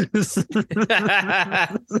 I'm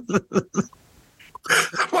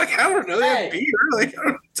like, I don't know. They have beer. Like,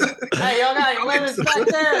 hey, y'all got any lemons back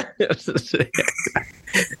there?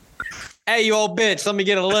 Hey, you old bitch, let me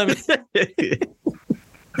get a lemon.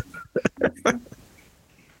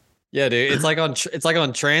 Yeah, dude, it's like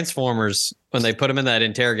on Transformers when they put him in that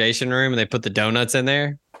interrogation room and they put the donuts in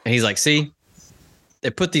there, and he's like, "See, they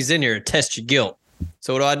put these in here to test your guilt.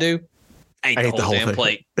 So what do? I ate the whole damn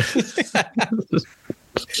plate."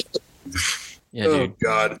 Yeah, oh dude.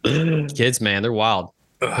 God, Kids, man, they're wild.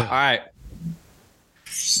 All right,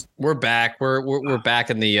 we're back. We're back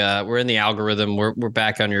in the we're in the algorithm. We're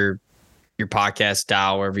back on your podcast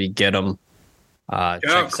dial wherever you get them. Check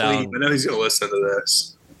us out. I know he's gonna listen to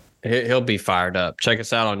this. He'll be fired up. Check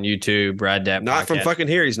us out on YouTube, Rad Dad Podcast. Not from fucking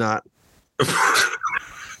here. He's not.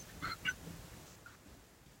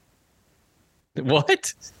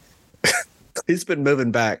 What? He's been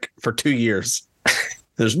moving back for 2 years.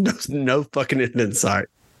 There's no fucking end in sight.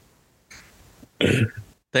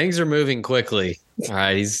 Things are moving quickly. All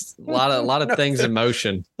right, he's a lot of things in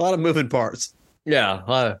motion. A lot of moving parts. Yeah,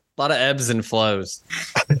 a lot of ebbs and flows,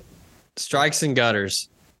 strikes and gutters.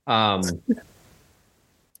 All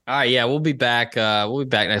right, yeah, we'll be back. We'll be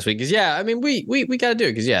back next week because I mean we got to do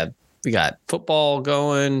it because we got football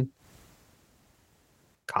going.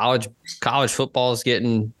 College football is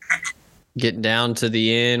getting down to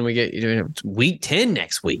the end. We get week 10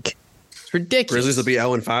 next week. It's ridiculous. Grizzlies will be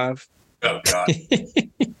 0-5. Oh God.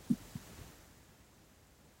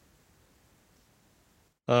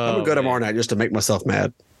 I'm gonna go tomorrow night just to make myself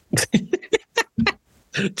mad.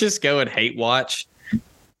 Just go and hate watch. Then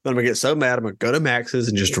I'm gonna get so mad. I'm gonna go to Max's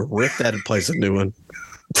and just rip that and place a new one.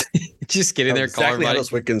 Just get in there, exactly call everybody. how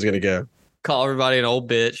this weekend's gonna go. Call everybody an old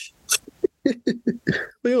bitch.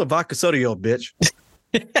 Well, you a vodka soda, you old bitch.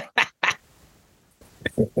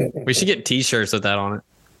 We should get T-shirts with that on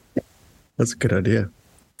it. That's a good idea.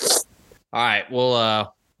 All right,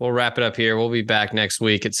 we'll wrap it up here. We'll be back next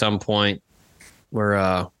week at some point.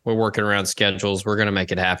 We're working around schedules. We're gonna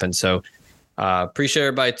make it happen. So appreciate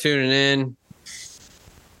everybody tuning in.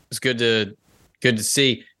 It's good to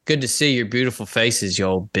see your beautiful faces, you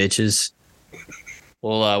old bitches.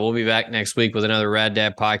 We'll be back next week with another Rad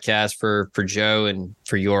Dad podcast for Joe and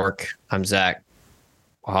for York. I'm Zach.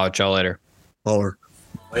 I'll holler at y'all later. Holler.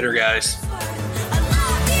 Later, guys.